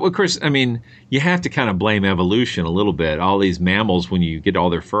 Of course, I mean, you have to kind of blame evolution a little bit. All these mammals, when you get all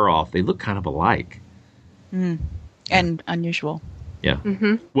their fur off, they look kind of alike. And unusual. Yeah.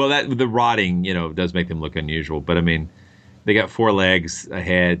 Well, the rotting, does make them look unusual. But I mean, they got 4 legs, a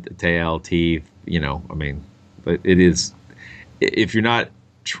head, a tail, teeth. But it is. If you're not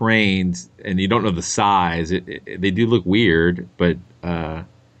trained and you don't know the size, they do look weird. But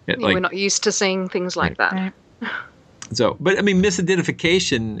we're not used to seeing things like that. Right. So, but I mean,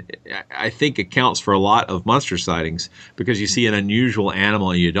 misidentification, I think, accounts for a lot of monster sightings because you see an unusual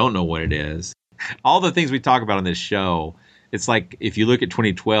animal and you don't know what it is. All the things we talk about on this show, it's like if you look at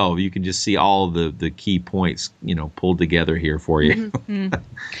 2012, you can just see all the key points, pulled together here for you.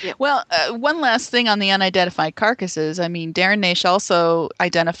 Yeah. Well, one last thing on the unidentified carcasses. I mean, Darren Naish also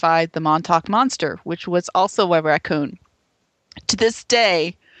identified the Montauk Monster, which was also a raccoon. To this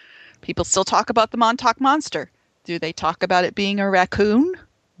day, people still talk about the Montauk Monster. Do they talk about it being a raccoon?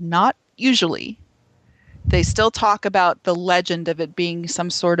 Not usually. They still talk about the legend of it being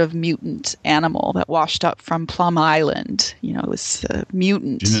some sort of mutant animal that washed up from Plum Island. It was a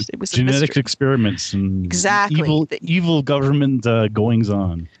mutant. It was genetic experiments and exactly evil government goings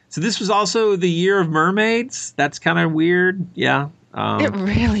on. So this was also the year of mermaids. That's kind of weird. Yeah, it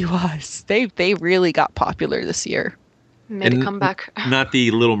really was. They really got popular this year. Made a comeback. Not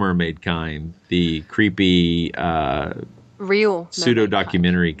the Little Mermaid kind, the creepy, real pseudo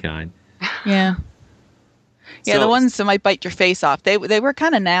documentary kind. Yeah. Yeah, the ones that might bite your face off. They were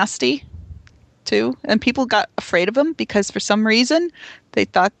kind of nasty, too, and people got afraid of them because for some reason they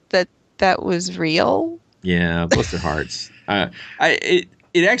thought that was real. Yeah, bless their hearts. It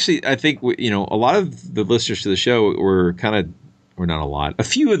actually, I think, a lot of the listeners to the show were not a lot. A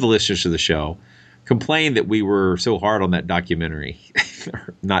few of the listeners to the show complained that we were so hard on that documentary.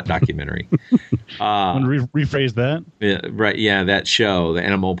 Not documentary. Rephrase that? Yeah, right. Yeah, that show, the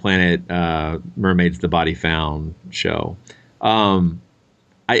Animal Planet Mermaids, the Body Found show.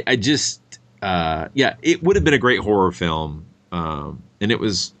 I just, it would have been a great horror film. And it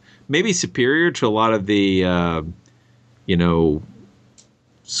was maybe superior to a lot of the,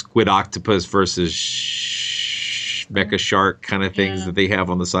 squid octopus versus mecha shark kind of things that they have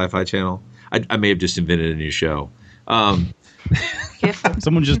on the Sci-Fi Channel. I may have just invented a new show.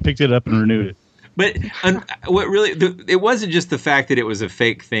 Someone just picked it up and renewed it. But what really, it wasn't just the fact that it was a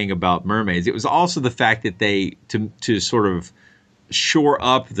fake thing about mermaids. It was also the fact that they, to sort of shore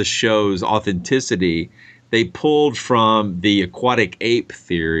up the show's authenticity, they pulled from the aquatic ape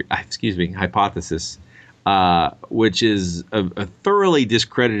hypothesis, which is a thoroughly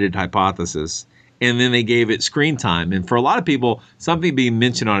discredited hypothesis. And then they gave it screen time. And for a lot of people, something being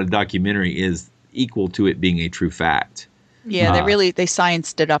mentioned on a documentary is equal to it being a true fact. Yeah, they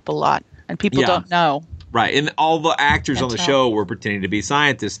scienced it up a lot. And people don't know. Right. And all the actors on the show were pretending to be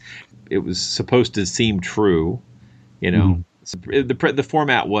scientists. It was supposed to seem true, So the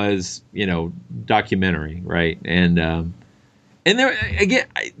format was, documentary, right? And there again,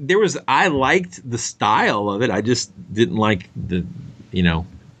 I liked the style of it. I just didn't like the,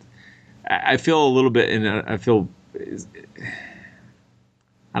 I feel a little bit, and I feel,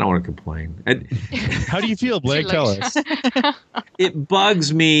 I don't want to complain. How do you feel, Blake? Tell us. It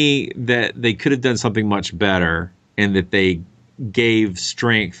bugs me that they could have done something much better and that they gave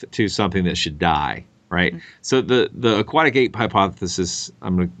strength to something that should die, right? Mm-hmm. So the aquatic ape hypothesis,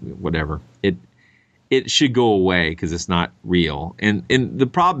 whatever. It should go away because it's not real. And the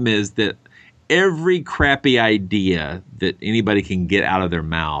problem is that every crappy idea that anybody can get out of their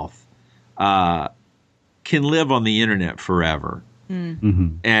mouth can live on the internet forever.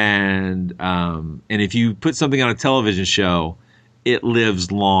 Mm-hmm. And if you put something on a television show, it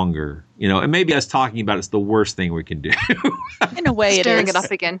lives longer, and maybe us talking about it's the worst thing we can do. In a way, stirring it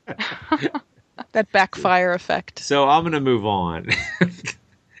up again. That backfire effect. So I'm going to move on.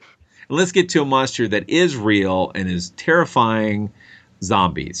 Let's get to a monster that is real and is terrifying: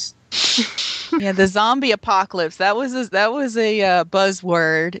 zombies. Yeah, the zombie apocalypse. That was a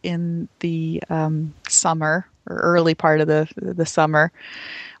buzzword in the summer or early part of the summer,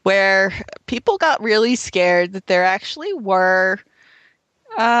 where people got really scared that there actually were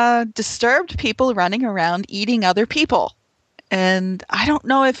disturbed people running around eating other people. And I don't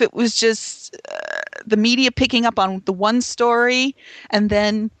know if it was just the media picking up on the one story and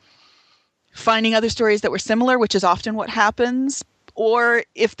then finding other stories that were similar, which is often what happens, or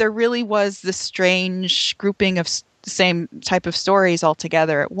if there really was this strange grouping of the same type of stories all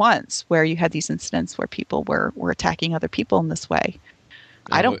together at once, where you had these incidents where people were attacking other people in this way.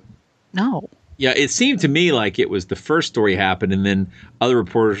 I don't know. Yeah, it seemed to me like it was the first story happened, and then other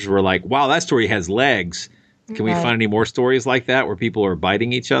reporters were like, wow, that story has legs. Can we find any more stories like that where people are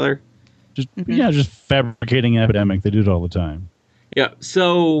biting each other? Just fabricating an epidemic. They do it all the time. Yeah,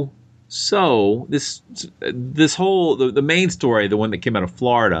 so this whole, the main story, the one that came out of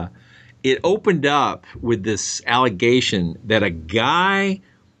Florida, it opened up with this allegation that a guy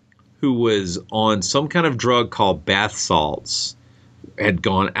who was on some kind of drug called bath salts had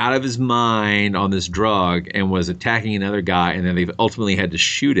gone out of his mind on this drug and was attacking another guy, and then they ultimately had to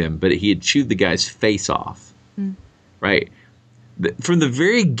shoot him, but he had chewed the guy's face off. Right? From the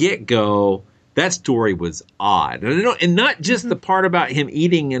very get-go, that story was odd. And not just the part about him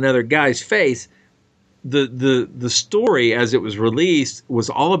eating another guy's face. The story, as it was released, was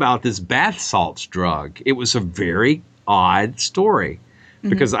all about this bath salts drug. It was a very odd story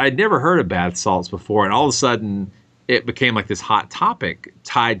because I'd never heard of bath salts before, and all of a sudden it became like this hot topic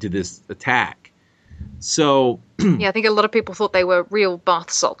tied to this attack. So yeah, I think a lot of people thought they were real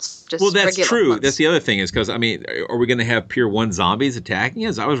bath salts. Just well, that's true. Ones. That's the other thing is because, I mean, are we going to have Pier 1 zombies attacking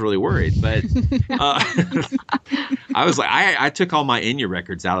us? I was really worried. But I was like, I took all my Enya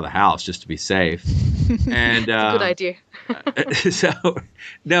records out of the house just to be safe. And good idea. So,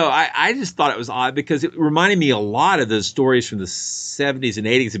 no, I just thought it was odd because it reminded me a lot of those stories from the 70s and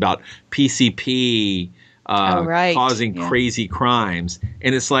 80s about PCP causing crazy crimes.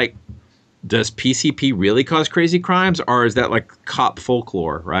 And it's like, does PCP really cause crazy crimes, or is that like cop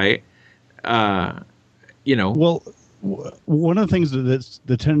folklore, right? Well, one of the things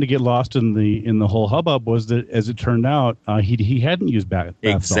that tended to get lost in the whole hubbub was that, as it turned out, he hadn't used bath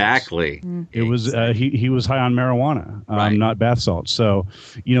exactly. salts. It was he was high on marijuana, not bath salts. So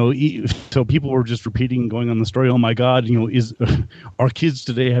so people were just repeating, going on the story. Oh my God, are kids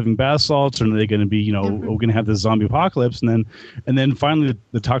today having bath salts, or are they going to be we're going to have this zombie apocalypse? And then finally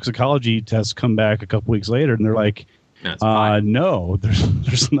the toxicology tests come back a couple weeks later, and they're like, no,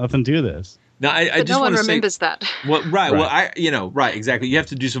 there's nothing to this. Now, I but just no one want to remembers say, that. Well, right. Well, right, exactly. You have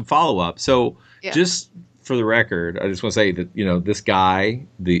to do some follow up. So, just for the record, I just want to say that this guy,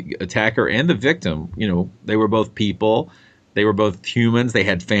 the attacker and the victim, they were both people, they were both humans, they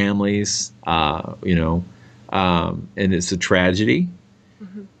had families, and it's a tragedy.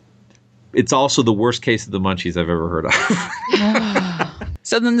 Mm-hmm. It's also the worst case of the munchies I've ever heard of.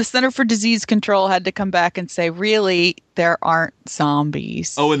 So then the Center for Disease Control had to come back and say, really, there aren't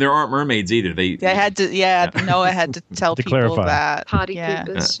zombies. Oh, and there aren't mermaids either. They had to, Noah had to tell people clarify. that. Party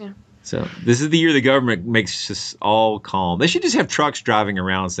poopers, yeah. So this is the year the government makes us all calm. They should just have trucks driving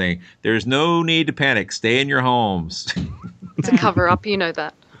around saying, there's no need to panic. Stay in your homes. It's a cover-up, you know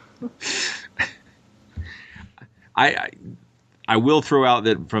that. I will throw out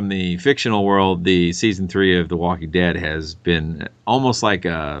that from the fictional world, the season 3 of The Walking Dead has been almost like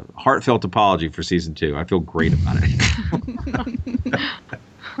a heartfelt apology for season 2. I feel great about it.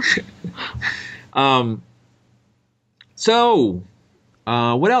 So,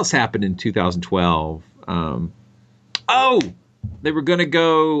 what else happened in 2012? They were going to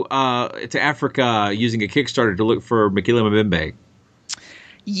go to Africa using a Kickstarter to look for Mokele Mbembe.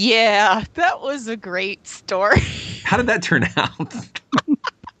 Yeah, that was a great story. How did that turn out?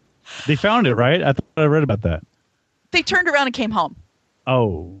 They found it, right? I thought I read about that. They turned around and came home.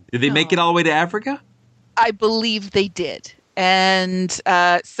 Oh. Did they make it all the way to Africa? I believe they did. And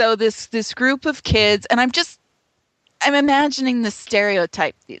so this group of kids, and I'm imagining the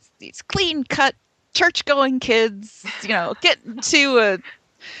stereotype, these clean-cut, church-going kids, get to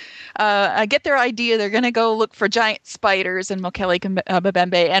get their idea. They're going to go look for giant spiders in Mokele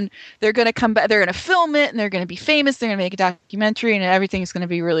Mbembe, and they're going to come back. They're going to film it, and they're going to be famous. They're going to make a documentary, and everything's going to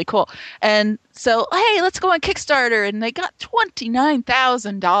be really cool. And so, hey, let's go on Kickstarter, and they got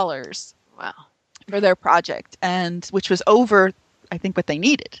 $29,000. Wow, for their project, and which was over, I think, what they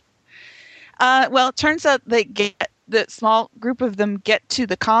needed. Well, it turns out the small group of them get to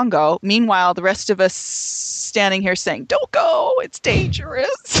the Congo. Meanwhile, the rest of us standing here saying, "Don't go! It's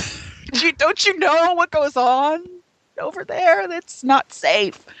dangerous." Don't you know what goes on over there? That's not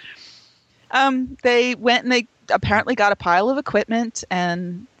safe. They went and they apparently got a pile of equipment,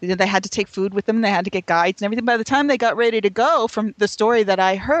 and they had to take food with them. They had to get guides and everything. By the time they got ready to go, from the story that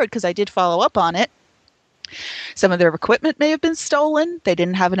I heard, because I did follow up on it, Some of their equipment may have been stolen. They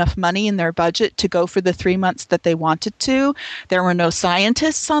didn't have enough money in their budget to go for the 3 months that they wanted to. There were no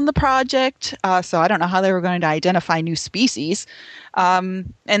scientists on the project, so I don't know how they were going to identify new species.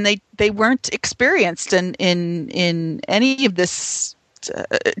 And they weren't experienced in any of this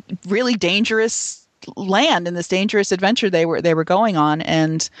really dangerous land, in this dangerous adventure they were going on,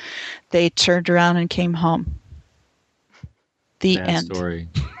 and they turned around and came home. The end. Story.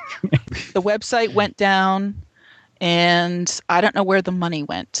 The website went down, and I don't know where the money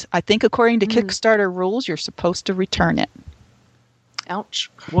went. I think according to Kickstarter rules, you're supposed to return it. Ouch.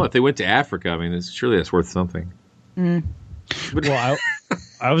 Well, if they went to Africa, I mean, surely that's worth something. Well,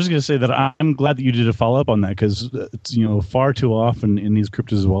 I was going to say that I'm glad that you did a follow-up on that, because far too often in these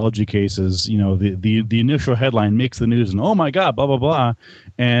cryptozoology cases, the initial headline makes the news and oh my god, blah blah blah,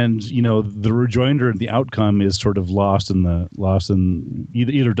 and the rejoinder and the outcome is sort of lost in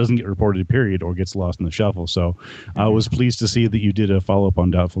either doesn't get reported, period, or gets lost in the shuffle. So I was pleased to see that you did a follow-up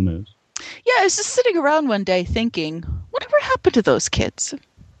on Doubtful News. Yeah, I was just sitting around one day thinking, whatever happened to those kids?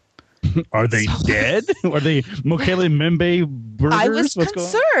 Are they dead? Are they Mokele Mbembe burgers? I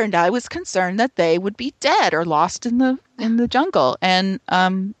was concerned that they would be dead or lost in the jungle, and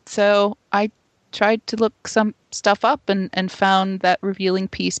so I tried to look some stuff up and found that revealing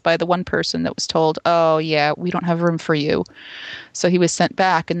piece by the one person that was told, "Oh yeah, we don't have room for you," so he was sent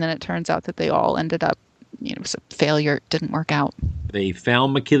back, and then it turns out that they all ended up, it was a failure. It didn't work out. They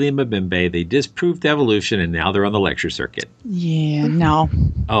found Mokele Mbembe, they disproved evolution, and now they're on the lecture circuit. Yeah, no.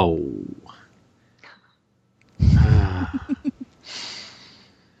 Oh.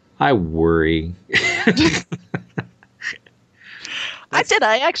 I worry.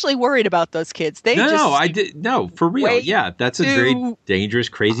 I actually worried about those kids. I did. No, for real. Yeah, that's a very dangerous,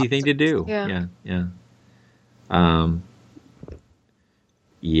 crazy thing to do. Yeah. Yeah.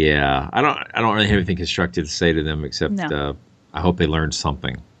 I don't really have anything constructive to say to them except I hope they learned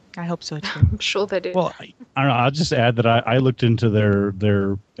something. I hope so too. I'm sure they did. Well, I don't know. I'll just add that I looked into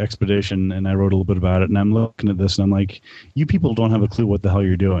their expedition and I wrote a little bit about it. And I'm looking at this and I'm like, you people don't have a clue what the hell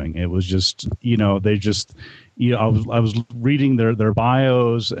you're doing. It was just, they just, I was reading their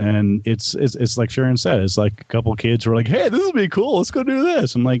bios, and it's like Sharon said, it's like a couple of kids who are like, hey, this will be cool. Let's go do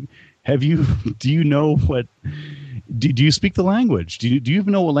this. I'm like, do you know what? Do you speak the language? Do you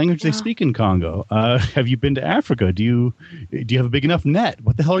even know what language they speak in Congo? Have you been to Africa? Do you have a big enough net?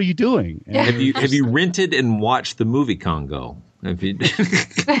 What the hell are you doing? Yeah. Have you rented and watched the movie Congo?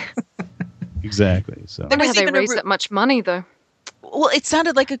 Exactly. So I don't know how they raised that much money, though. Well, it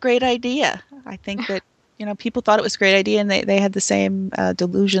sounded like a great idea. I think that people thought it was a great idea, and they had the same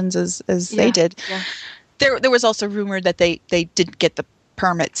delusions as they did. Yeah. There was also rumor that they didn't get the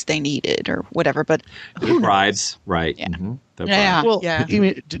permits they needed or whatever, but the bribes, right? Yeah. Mm-hmm. Well, I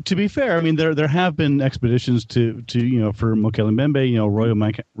mean, to be fair, I mean there have been expeditions to for Mokele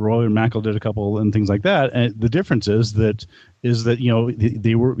Mbembe, Roy Mackal did a couple and things like that. And the difference is that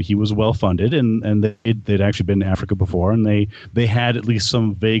he was well funded and they'd actually been to Africa before, and they had at least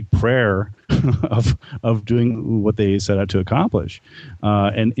some vague prayer of doing what they set out to accomplish,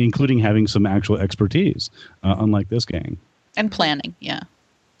 and including having some actual expertise, unlike this gang. And planning, yeah.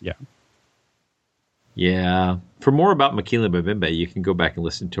 Yeah. For more about Mokele Mbembe, you can go back and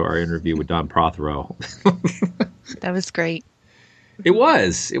listen to our interview with Don Prothero. That was great. It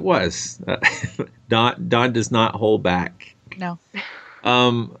was. Don does not hold back. No.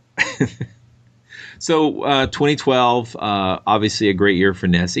 So 2012, obviously a great year for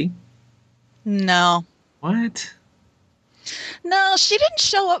Nessie. No. What? No, she didn't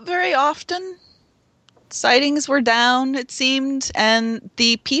show up very often. Sightings were down, it seemed, and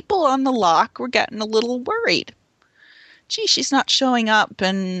the people on the loch were getting a little worried. Gee, she's not showing up,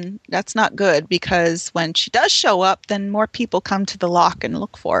 and that's not good, because when she does show up, then more people come to the loch and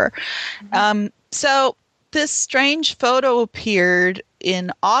look for her. Mm-hmm. So this strange photo appeared in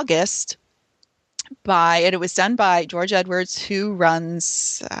August and it was done by George Edwards, who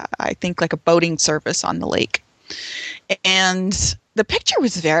runs, I think, like a boating service on the lake. And the picture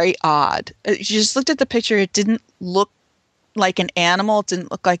was very odd. You just looked at the picture. It didn't look like an animal. It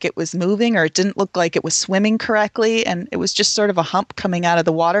didn't look like it was moving, or it didn't look like it was swimming correctly. And it was just sort of a hump coming out of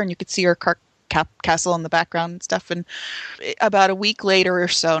the water, and you could see her castle in the background and stuff. And about a week later or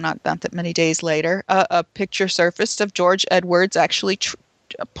so, not that many days later, a picture surfaced of George Edwards actually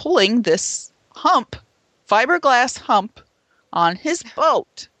pulling this fiberglass hump on his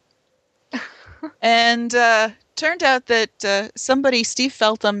boat. And turned out that somebody, Steve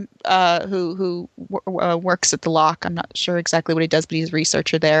Feltham, who works at the Loch, I'm not sure exactly what he does, but he's a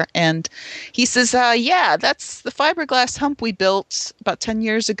researcher there. And he says, yeah, that's the fiberglass hump we built about 10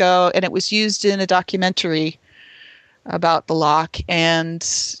 years ago, and it was used in a documentary about the Loch. And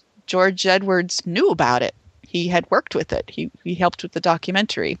George Edwards knew about it. He had worked with it. He helped with the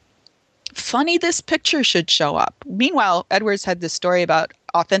documentary. Funny this picture should show up. Meanwhile, Edwards had this story about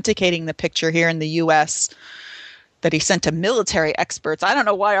authenticating the picture here in the U.S. that he sent to military experts. I don't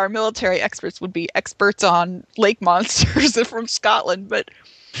know why our military experts would be experts on lake monsters from Scotland, but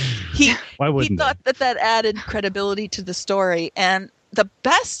he thought that added credibility to the story. And the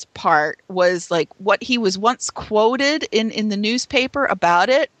best part was like what he was once quoted in the newspaper about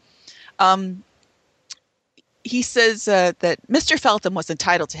it. He says that Mr. Feltham was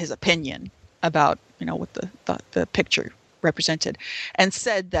entitled to his opinion about, what the picture represented, and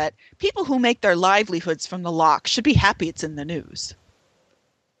said that people who make their livelihoods from the Loch should be happy it's in the news.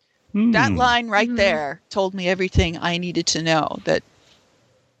 That line right there told me everything I needed to know, that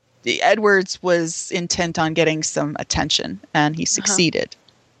the Edwards was intent on getting some attention, and he succeeded.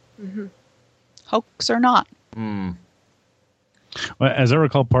 Hoax or not. Well, as I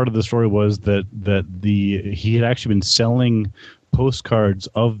recall, part of the story was that he had actually been selling postcards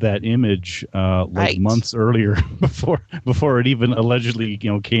of that image months earlier before it even allegedly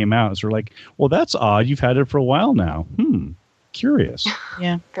came out. So we're like, well, that's odd. You've had it for a while now. Curious.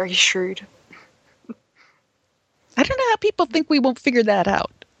 Yeah, very shrewd. I don't know how people think we won't figure that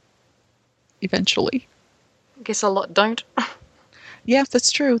out eventually. I guess a lot don't. Yeah,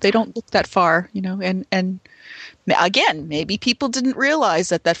 that's true. They don't look that far, and again, maybe people didn't realize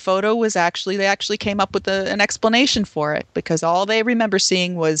that photo was they actually came up with an explanation for it, because all they remember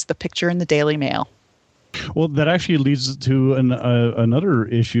seeing was the picture in the Daily Mail. Well, that actually leads to another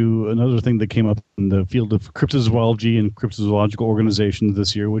issue, another thing that came up in the field of cryptozoology and cryptozoological organizations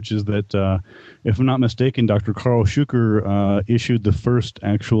this year, which is that, if I'm not mistaken, Dr. Carl Schuker issued the first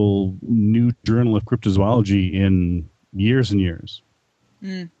actual new journal of cryptozoology in years and years.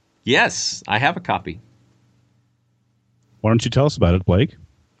 Yes, I have a copy. Why don't you tell us about it, Blake?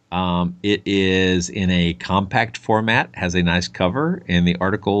 It is in a compact format, has a nice cover, and the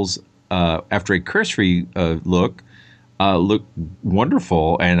articles, after a cursory look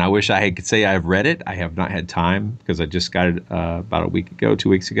wonderful. And I wish I could say I've read it. I have not had time because I just got it about 2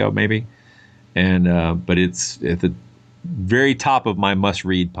 weeks ago, maybe. And but it's at the very top of my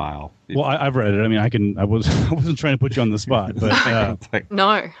must-read pile. Well, I've read it. I mean, I wasn't trying to put you on the spot, but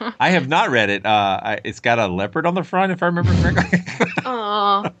no, I have not read it. It's got a leopard on the front, if I remember correctly.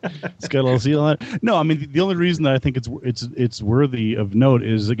 Aww. It's got a little seal on it. No, I mean, the only reason that I think it's worthy of note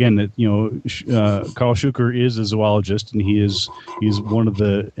is, again, that Carl Schuker is a zoologist, and he's one of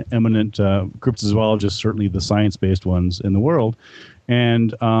the eminent cryptozoologists, certainly the science-based ones in the world.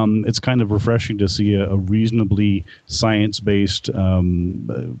 And it's kind of refreshing to see a reasonably science-based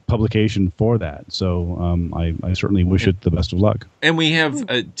publication for that. So I certainly wish it the best of luck. And we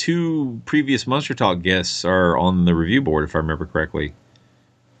have 2 previous Monster Talk guests are on the review board, if I remember correctly.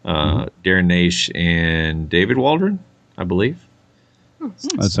 Darren Naish and David Waldron, I believe.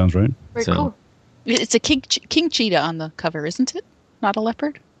 That sounds right. Very cool. It's a king cheetah on the cover, isn't it? Not a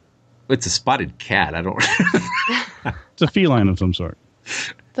leopard? It's a spotted cat. I don't. It's a feline of some sort.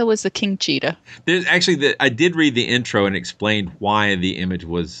 That was the king cheetah. There's actually I did read the intro and explained why the image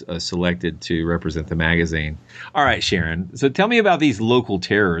was selected to represent the magazine. All right, Sharon. So tell me about these local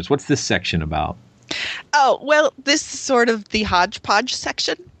terrors. What's this section about? Oh, well, this is sort of the hodgepodge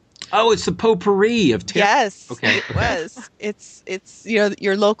section. Oh, it's the potpourri of terror. Yes, okay. It was. It's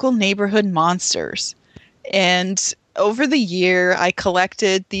your local neighborhood monsters. And over the year, I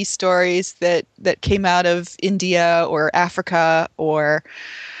collected these stories that came out of India or Africa or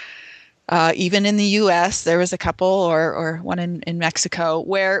even in the U.S. There was a couple or one in Mexico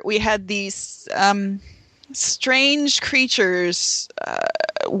where we had these strange creatures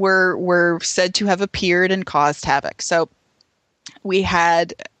were said to have appeared and caused havoc. So we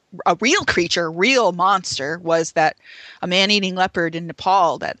had a real creature, real monster, was that a man-eating leopard in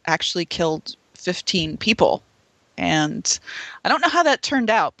Nepal that actually killed 15 people. And I don't know how that turned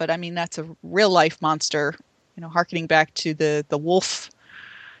out, but I mean, that's a real life monster, harkening back to the wolf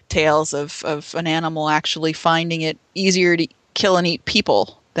tales of an animal actually finding it easier to kill and eat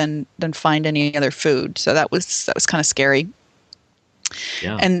people than find any other food. So that was kind of scary.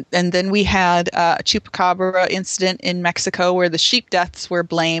 Yeah. And then we had a chupacabra incident in Mexico where the sheep deaths were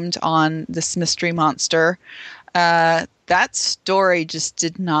blamed on this mystery monster. That story just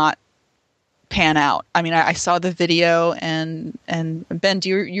did not pan out. I mean, I saw the video, and Ben, do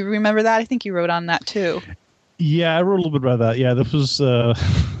you remember that? I think you wrote on that too. Yeah, I wrote a little bit about that. Yeah, this was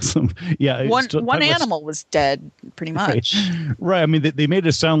one animal was dead, pretty much. Right. I mean, they made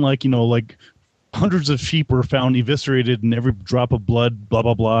it sound like, like hundreds of sheep were found eviscerated and every drop of blood, blah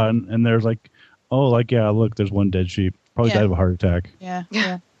blah blah, and there's like, look, there's one dead sheep. Probably died of a heart attack. Yeah.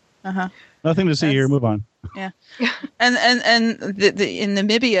 Nothing to see here. Move on. Yeah, and in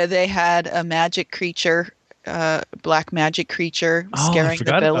Namibia they had a magic creature, black magic creature scaring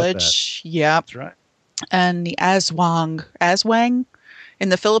the village. Yeah, that's right. And the Aswang in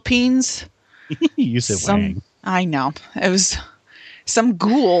the Philippines. You said Wang. I know. It was some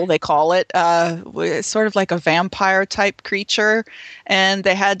ghoul, they call it. It's sort of like a vampire type creature. And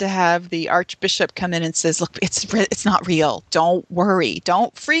they had to have the archbishop come in and says, look, it's not real. Don't worry.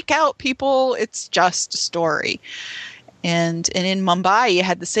 Don't freak out, people. It's just a story. And in Mumbai, you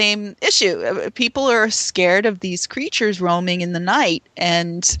had the same issue. People are scared of these creatures roaming in the night,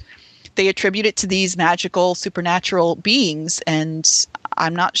 and they attribute it to these magical, supernatural beings, and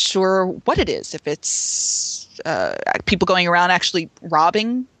I'm not sure what it is. If it's people going around actually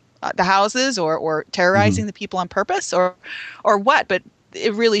robbing the houses or terrorizing the people on purpose, or what. But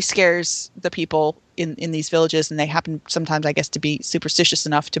it really scares the people in these villages, and they happen sometimes, I guess, to be superstitious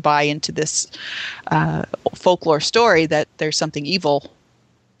enough to buy into this folklore story that there's something evil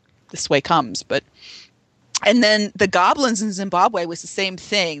this way comes. And then the goblins in Zimbabwe was the same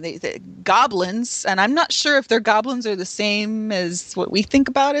thing. The goblins, and I'm not sure if their goblins are the same as what we think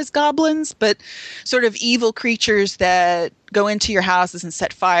about as goblins, but sort of evil creatures that go into your houses and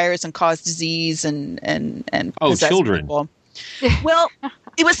set fires and cause disease and possess children. People. Well,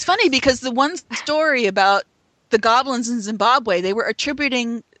 it was funny because the one story about the goblins in Zimbabwe, they were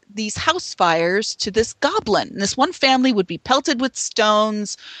attributing these house fires to this goblin. And this one family would be pelted with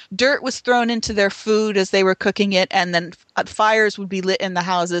stones, dirt was thrown into their food as they were cooking it, and then fires would be lit in the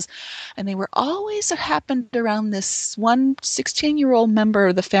houses. And they were always happened around this one 16-year-old member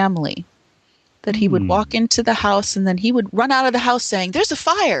of the family, that he would walk into the house and then he would run out of the house saying, "There's a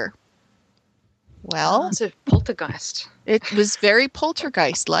fire." Well, it's a poltergeist. It was very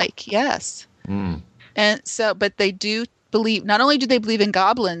poltergeist-like, yes. And so, but they do believe, not only do they believe in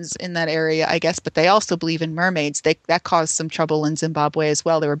goblins in that area, I guess, but they also believe in mermaids. That caused some trouble in Zimbabwe as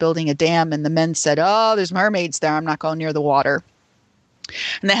well. They were building a dam, and the men said, "Oh, there's mermaids there. I'm not going near the water."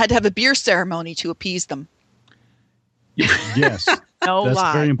 And they had to have a beer ceremony to appease them. Yes, no that's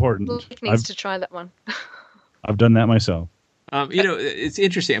lie. very important. Luke needs to try that one. I've done that myself. It's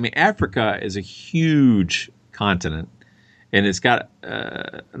interesting. I mean, Africa is a huge continent, and it's got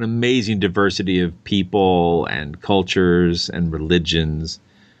an amazing diversity of people and cultures and religions.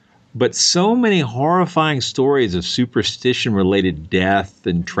 But so many horrifying stories of superstition-related death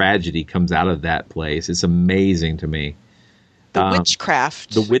and tragedy comes out of that place. It's amazing to me. The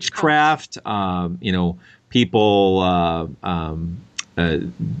witchcraft. The witchcraft. People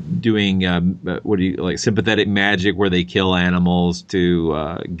doing sympathetic magic where they kill animals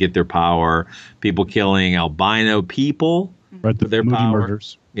to get their power. People killing albino people. Right, their movie power.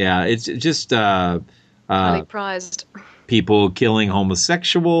 Murders. Yeah, it's just Highly prized. People killing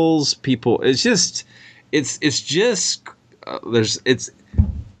homosexuals. People. It's just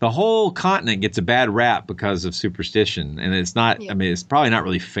the whole continent gets a bad rap because of superstition, and it's not. Yeah. I mean, it's probably not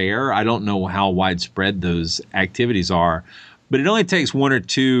really fair. I don't know how widespread those activities are, but it only takes one or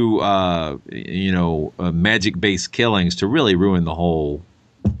two, magic-based killings to really ruin the whole,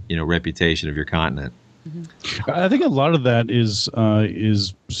 reputation of your continent. Mm-hmm. I think a lot of that is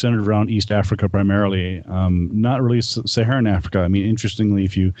centered around East Africa primarily, not really Saharan Africa. I mean, interestingly,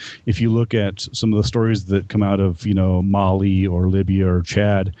 if you look at some of the stories that come out of Mali or Libya or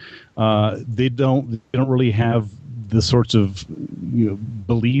Chad, they don't really have the sorts of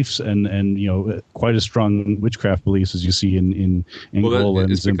beliefs and quite as strong witchcraft beliefs as you see in Angola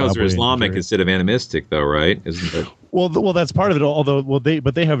and Zimbabwe. It's because they're Islamic instead of animistic, though, right? Isn't it? Well, that's part of it. Although,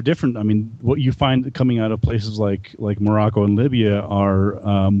 they have different. I mean, what you find coming out of places like Morocco and Libya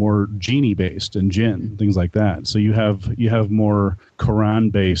are more genie based and jinn, things like that. So you have more Quran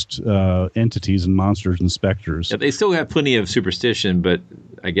based entities and monsters and specters. Yeah, they still have plenty of superstition, but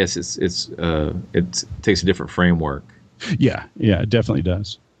I guess it takes a different framework. Yeah, it definitely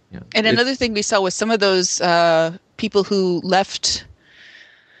does. Yeah. And another thing we saw was some of those people who left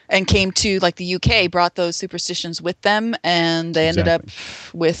and came to the UK brought those superstitions with them, and they ended up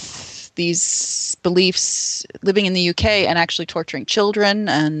with these beliefs living in the UK and actually torturing children,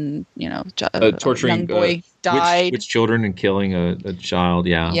 and torturing a young boy died. Witch children and killing a child.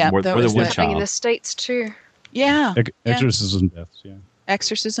 Yeah, yeah, more than one child. In the States too. Yeah, exorcisms and deaths. Yeah.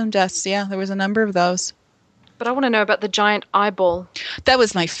 Exorcism deaths. Yeah, there was a number of those. But I want to know about the giant eyeball. That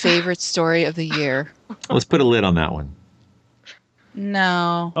was my favorite story of the year. Let's put a lid on that one.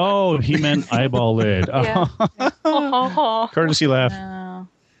 No. Oh, he meant eyeball lid. Yeah. Courtesy laugh. No.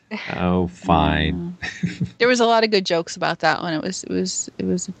 Oh, fine. There was a lot of good jokes about that one. It was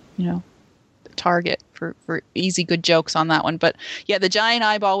the target for easy good jokes on that one. But yeah, the giant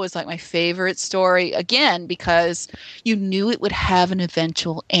eyeball was like my favorite story again because you knew it would have an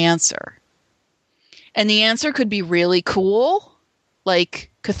eventual answer. And the answer could be really cool, like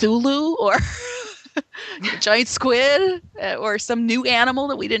Cthulhu or a giant squid or some new animal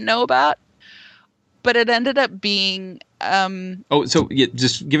that we didn't know about. But it ended up being...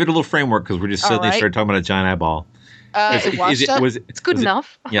 just give it a little framework because we're just suddenly started talking about a giant eyeball. It washed up. It's good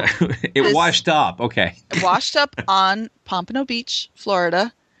enough. Yeah, it washed up. Okay. It washed up on Pompano Beach,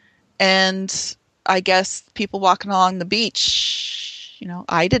 Florida. And I guess people walking along the beach,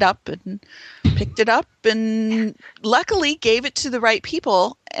 eyed it up and picked it up and luckily gave it to the right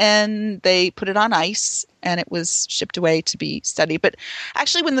people. And they put it on ice and it was shipped away to be studied. But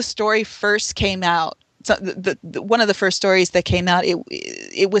actually, when the story first came out, so the one of the first stories that came out,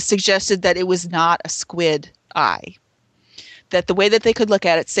 it was suggested that it was not a squid eye. That the way that they could look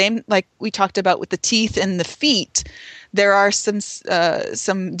at it, same like we talked about with the teeth and the feet, there are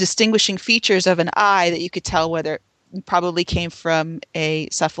some distinguishing features of an eye that you could tell whether it probably came from a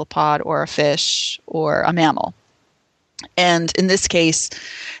cephalopod or a fish or a mammal. And in this case,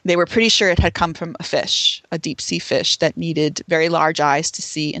 they were pretty sure it had come from a fish, a deep sea fish that needed very large eyes to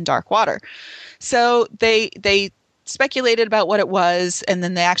see in dark water. So they speculated about what it was, and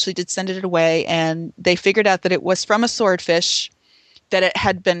then they actually did send it away, and they figured out that it was from a swordfish, that it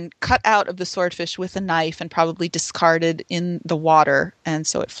had been cut out of the swordfish with a knife and probably discarded in the water, and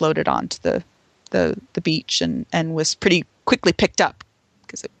so it floated onto the beach and was pretty quickly picked up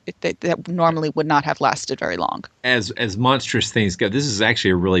because that normally would not have lasted very long. As monstrous things go, this is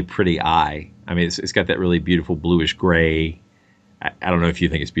actually a really pretty eye. I mean, it's got that really beautiful bluish gray. I don't know if you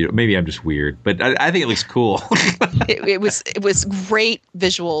think it's beautiful. Maybe I'm just weird, but I think it looks cool. It was great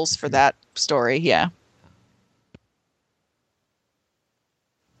visuals for that story. Yeah.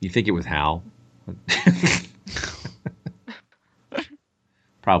 You think it was Hal?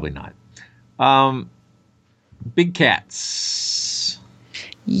 Probably not. Big cats.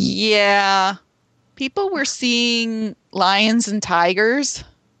 Yeah. People were seeing lions and tigers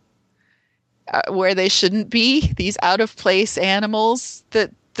where they shouldn't be. These out of place animals.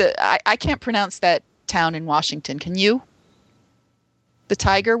 I can't pronounce that town in Washington. Can you? The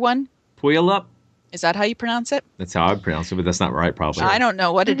tiger one? Puyallup? Is that how you pronounce it? That's how I would pronounce it, but that's not right, probably. I don't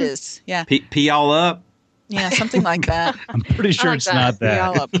know what it is. Yeah. Puyallup? Yeah, something like that. I'm pretty sure it's not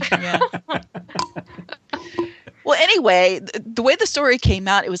that. Puyallup. Yeah. Well, anyway, the way the story came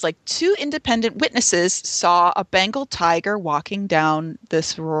out, it was like two independent witnesses saw a Bengal tiger walking down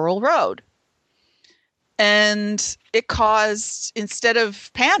this rural road. And it caused, instead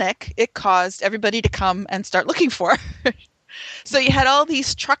of panic, it caused everybody to come and start looking for it. So you had all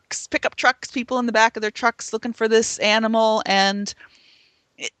these trucks, pickup trucks, people in the back of their trucks looking for this animal, and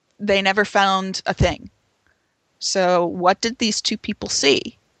they never found a thing. So what did these two people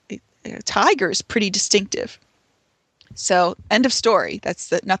see? A tiger is pretty distinctive. So end of story. That's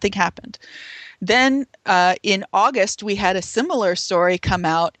that. Nothing happened. Then in August, we had a similar story come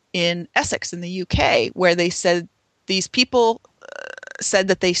out in Essex in the UK, where they said these people said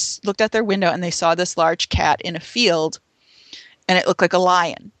that they looked out their window and they saw this large cat in a field, and it looked like a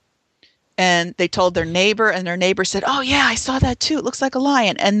lion. And they told their neighbor, and their neighbor said, "Oh yeah, I saw that too. It looks like a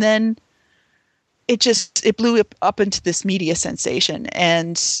lion." And then it blew up into this media sensation,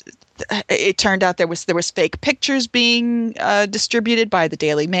 and it turned out there was fake pictures being distributed by the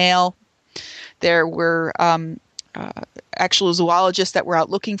Daily Mail. There were actual zoologists that were out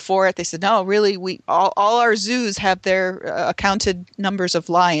looking for it. They said, "No, really, all our zoos have their accounted numbers of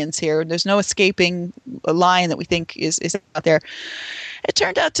lions here. There's no escaping a lion that we think is out there." It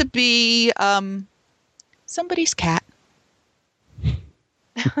turned out to be somebody's cat.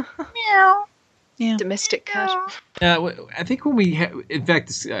 Meow. Yeah. Domestic cat. I think when in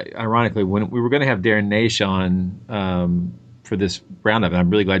fact, ironically, when we were going to have Darren Naish on for this roundup, and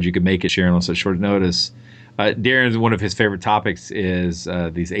I'm really glad you could make it, Sharon, on such short notice. Darren's one of his favorite topics is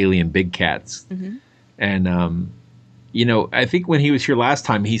these alien big cats. Mm-hmm. And, I think when he was here last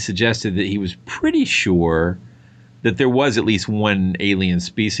time, he suggested that he was pretty sure that there was at least one alien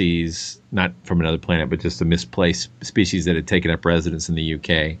species, not from another planet, but just a misplaced species that had taken up residence in the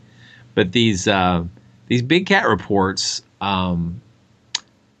UK. But these big cat reports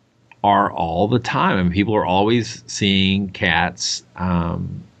are all the time. I mean, people are always seeing cats.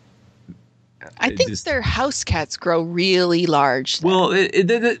 I think their house cats grow really large. Well,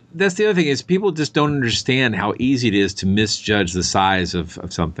 that's the other thing is people just don't understand how easy it is to misjudge the size of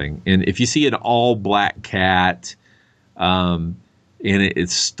something. And if you see an all black cat, and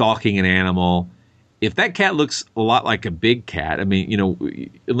it's stalking an animal, if that cat looks a lot like a big cat, I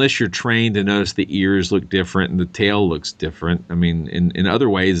mean, unless you're trained to notice the ears look different and the tail looks different. I mean, in other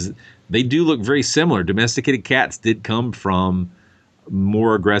ways, they do look very similar. Domesticated cats did come from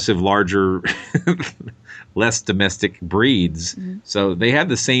more aggressive, larger, less domestic breeds. Mm-hmm. So they have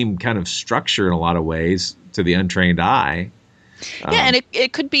the same kind of structure in a lot of ways to the untrained eye. Yeah, and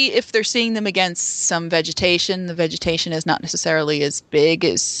it could be if they're seeing them against some vegetation, the vegetation is not necessarily as big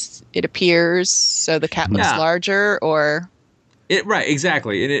as it appears, so the cat looks larger, or... Right,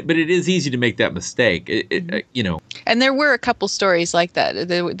 exactly. But it is easy to make that mistake, And there were a couple stories like that.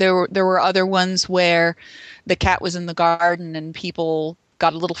 There were other ones where the cat was in the garden and people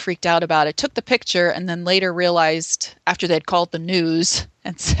got a little freaked out about it, took the picture, and then later realized after they'd called the news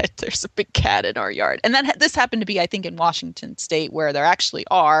and said, there's a big cat in our yard. And this happened to be, I think, in Washington State, where there actually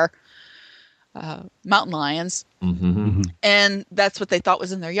are mountain lions. Mm-hmm. And that's what they thought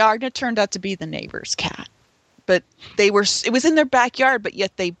was in their yard. And it turned out to be the neighbor's cat. But it was in their backyard, but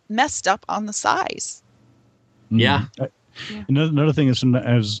yet they messed up on the size. Yeah. Another thing is,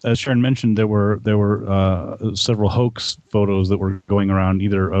 as Sharon mentioned, there were several hoax photos that were going around,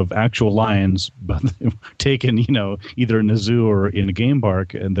 either of actual lions, but taken either in a zoo or in a game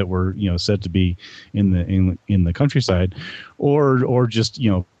park, and that were said to be in the countryside, or just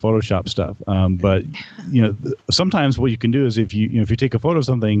Photoshop stuff. But sometimes what you can do is if you take a photo of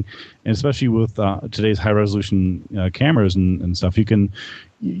something, and especially with today's high resolution cameras and stuff, you can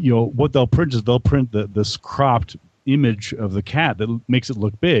what they'll print is this cropped image of the cat that makes it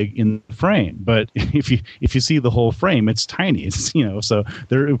look big in the frame, but if you see the whole frame, it's tiny. It's so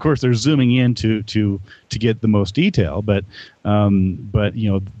they're zooming in to get the most detail, but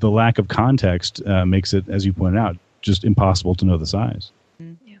the lack of context makes it, as you pointed out, just impossible to know the size.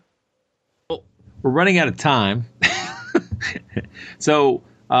 Yeah. Well, we're running out of time, so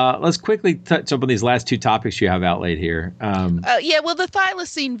let's quickly touch up on these last two topics you have outlaid here. Well, the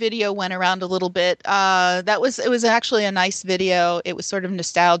thylacine video went around a little bit. It was actually a nice video. It was sort of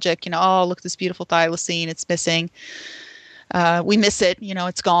nostalgic. Oh, look, this beautiful thylacine. It's missing. We miss it.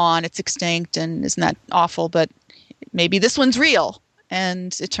 It's gone. It's extinct. And isn't that awful? But maybe this one's real.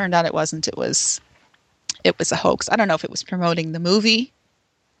 And it turned out it wasn't. It was a hoax. I don't know if it was promoting the movie,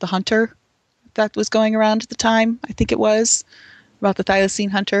 The Hunter, that was going around at the time. I think it was. About the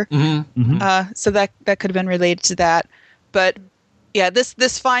thylacine hunter. Mm-hmm. Mm-hmm. So that could have been related to that. But yeah,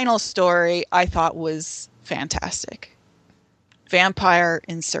 this final story I thought was fantastic. Vampire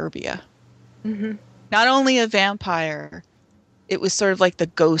in Serbia. Mm-hmm. Not only a vampire, it was sort of like the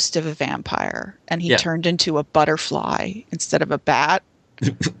ghost of a vampire. And he turned into a butterfly instead of a bat.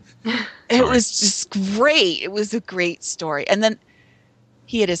 It was just great. It was a great story. And then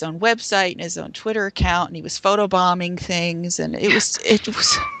he had his own website and his own Twitter account, and he was photobombing things, and it was.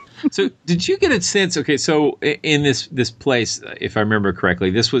 So, did you get a sense? Okay, so in this place, if I remember correctly,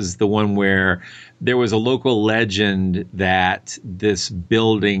 this was the one where there was a local legend that this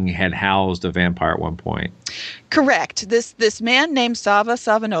building had housed a vampire at one point. Correct. This man named Sava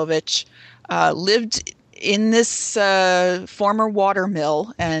Savanovic lived in this former water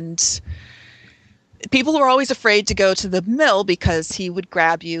mill, and people were always afraid to go to the mill because he would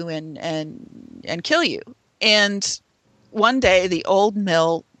grab you and kill you. And one day the old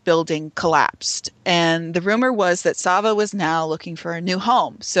mill building collapsed, and the rumor was that Sava was now looking for a new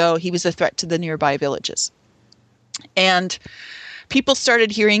home. So he was a threat to the nearby villages. And people started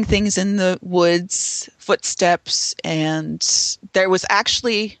hearing things in the woods, footsteps, and there was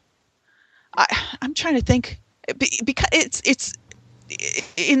actually, I'm trying to think, because it's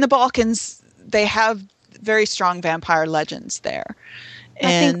in the Balkans, they have very strong vampire legends there.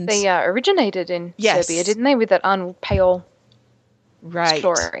 And I think they originated in Serbia, didn't they, with that pale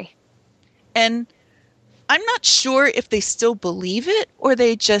story? And I'm not sure if they still believe it or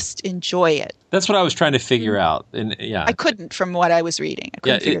they just enjoy it. That's what I was trying to figure out. And I couldn't from what I was reading. I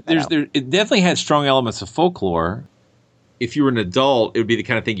couldn't figure that out. It definitely had strong elements of folklore. If you were an adult, it would be the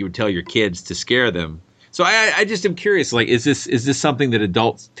kind of thing you would tell your kids to scare them. So I just am curious, like, is this something that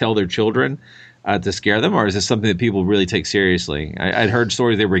adults tell their children to scare them, or is this something that people really take seriously? I'd heard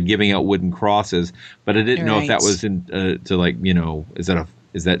stories they were giving out wooden crosses, but I didn't know if that was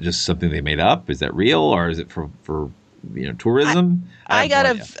is that just something they made up? Is that real, or is it for tourism? I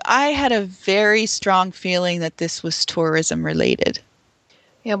had a very strong feeling that this was tourism related.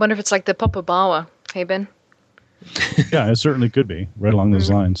 Yeah, I wonder if it's like the Papa Bawa. Hey, Ben? Yeah, it certainly could be, right along those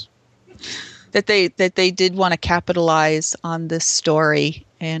lines. That they did want to capitalize on this story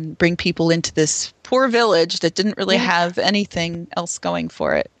and bring people into this poor village that didn't really have anything else going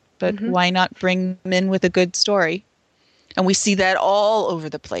for it. But why not bring them in with a good story? And we see that all over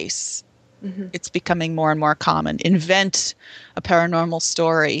the place. It's becoming more and more common. Invent a paranormal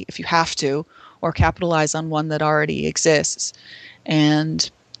story if you have to, or capitalize on one that already exists. And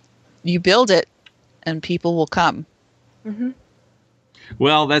you build it, and people will come.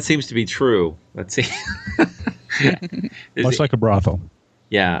 Well, that seems to be true. Let's see. Much like a brothel.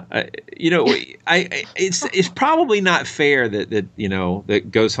 Yeah, it's probably not fair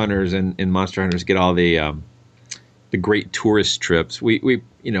that ghost hunters and monster hunters get all the great tourist trips. We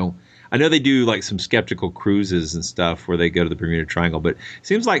I know they do like some skeptical cruises and stuff where they go to the Bermuda Triangle, but it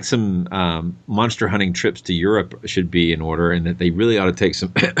seems like some monster hunting trips to Europe should be in order, and that they really ought to take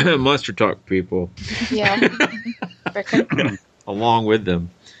some Monster Talk people. Yeah, along with them.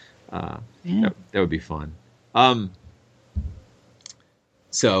 That would be fun.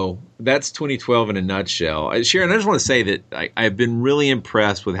 So that's 2012 in a nutshell. Sharon, I just want to say that I've been really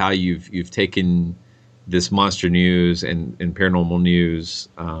impressed with how you've taken this monster news and paranormal news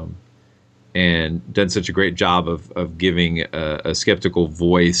and done such a great job of giving a skeptical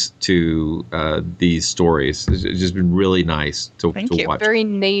voice to these stories. It's just been really nice to watch. Very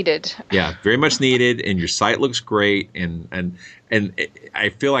needed. Yeah, very much needed, and your site looks great, and I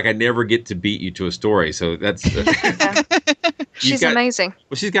feel like I never get to beat you to a story. So that's she's amazing.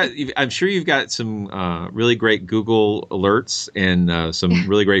 Well, I'm sure you've got some really great Google alerts and some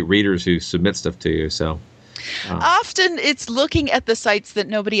really great readers who submit stuff to you. So often it's looking at the sites that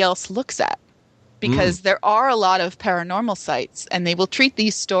nobody else looks at, because there are a lot of paranormal sites, and they will treat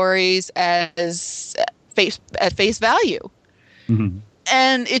these stories as at face value.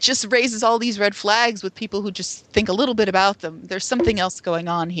 And it just raises all these red flags with people who just think a little bit about them. There's something else going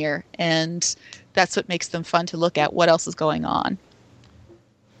on here, and that's what makes them fun to look at. What else is going on?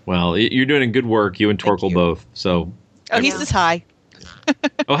 Well, you're doing good work, you and Torkel both. So, he says hi.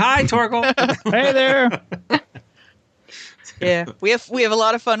 Oh, hi, Torkel. Hey there. Yeah, we have a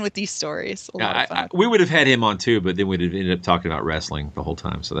lot of fun with these stories. We would have had him on too, but then we'd have ended up talking about wrestling the whole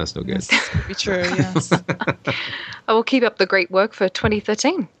time, so that's no good. Yes, that would be true, yes. I will keep up the great work for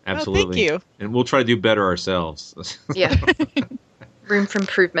 2013. Absolutely. Oh, thank you. And we'll try to do better ourselves. Yeah. Room for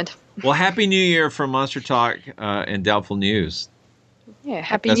improvement. Well, Happy New Year from Monster Talk and Doubtful News. Yeah,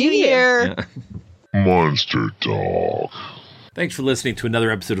 Happy New Year. Yeah. Monster Talk. Thanks for listening to another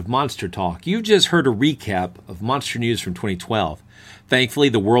episode of Monster Talk. You've just heard a recap of monster news from 2012. Thankfully,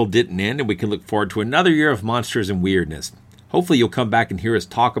 the world didn't end, and we can look forward to another year of monsters and weirdness. Hopefully, you'll come back and hear us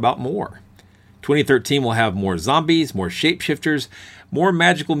talk about more. 2013 will have more zombies, more shapeshifters, more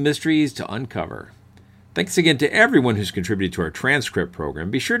magical mysteries to uncover. Thanks again to everyone who's contributed to our transcript program.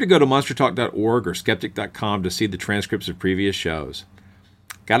 Be sure to go to monstertalk.org or skeptic.com to see the transcripts of previous shows.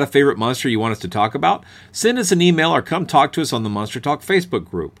 Got a favorite monster you want us to talk about? Send us an email or come talk to us on the Monster Talk Facebook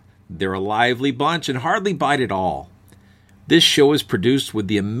group. They're a lively bunch and hardly bite at all. This show is produced with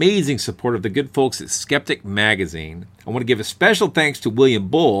the amazing support of the good folks at Skeptic Magazine. I want to give a special thanks to William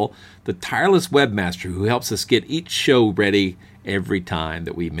Bull, the tireless webmaster who helps us get each show ready every time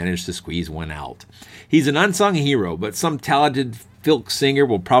that we manage to squeeze one out. He's an unsung hero, but some talented folk singer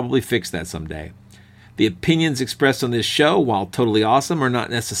will probably fix that someday. The opinions expressed on this show, while totally awesome, are not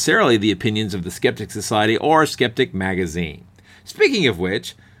necessarily the opinions of the Skeptic Society or Skeptic Magazine. Speaking of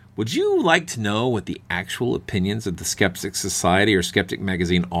which, would you like to know what the actual opinions of the Skeptic Society or Skeptic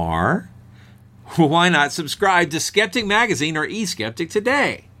Magazine are? Why not subscribe to Skeptic Magazine or eSkeptic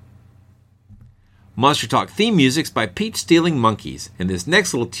today? Monster Talk theme music's by Peach Stealing Monkeys, and this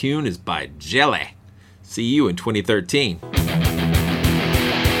next little tune is by Jelly. See you in 2013.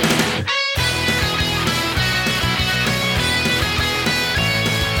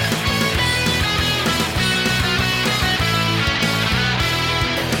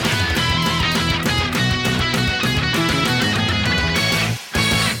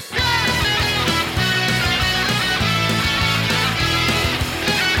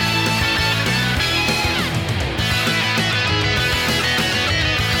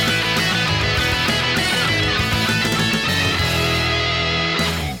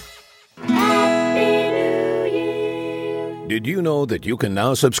 Did you know that you can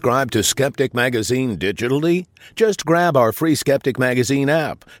now subscribe to Skeptic Magazine digitally? Just grab our free Skeptic Magazine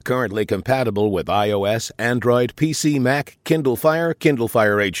app, currently compatible with iOS, Android, PC, Mac, Kindle Fire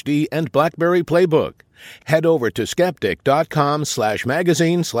HD, and BlackBerry Playbook. Head over to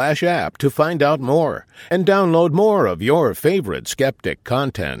skeptic.com/magazine/app to find out more and download more of your favorite Skeptic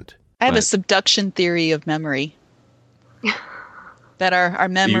content. I have a subduction theory of memory. That our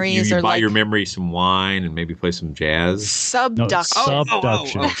memories you are buy like your memory some wine and maybe play some jazz. Subduction.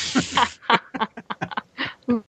 Subduction.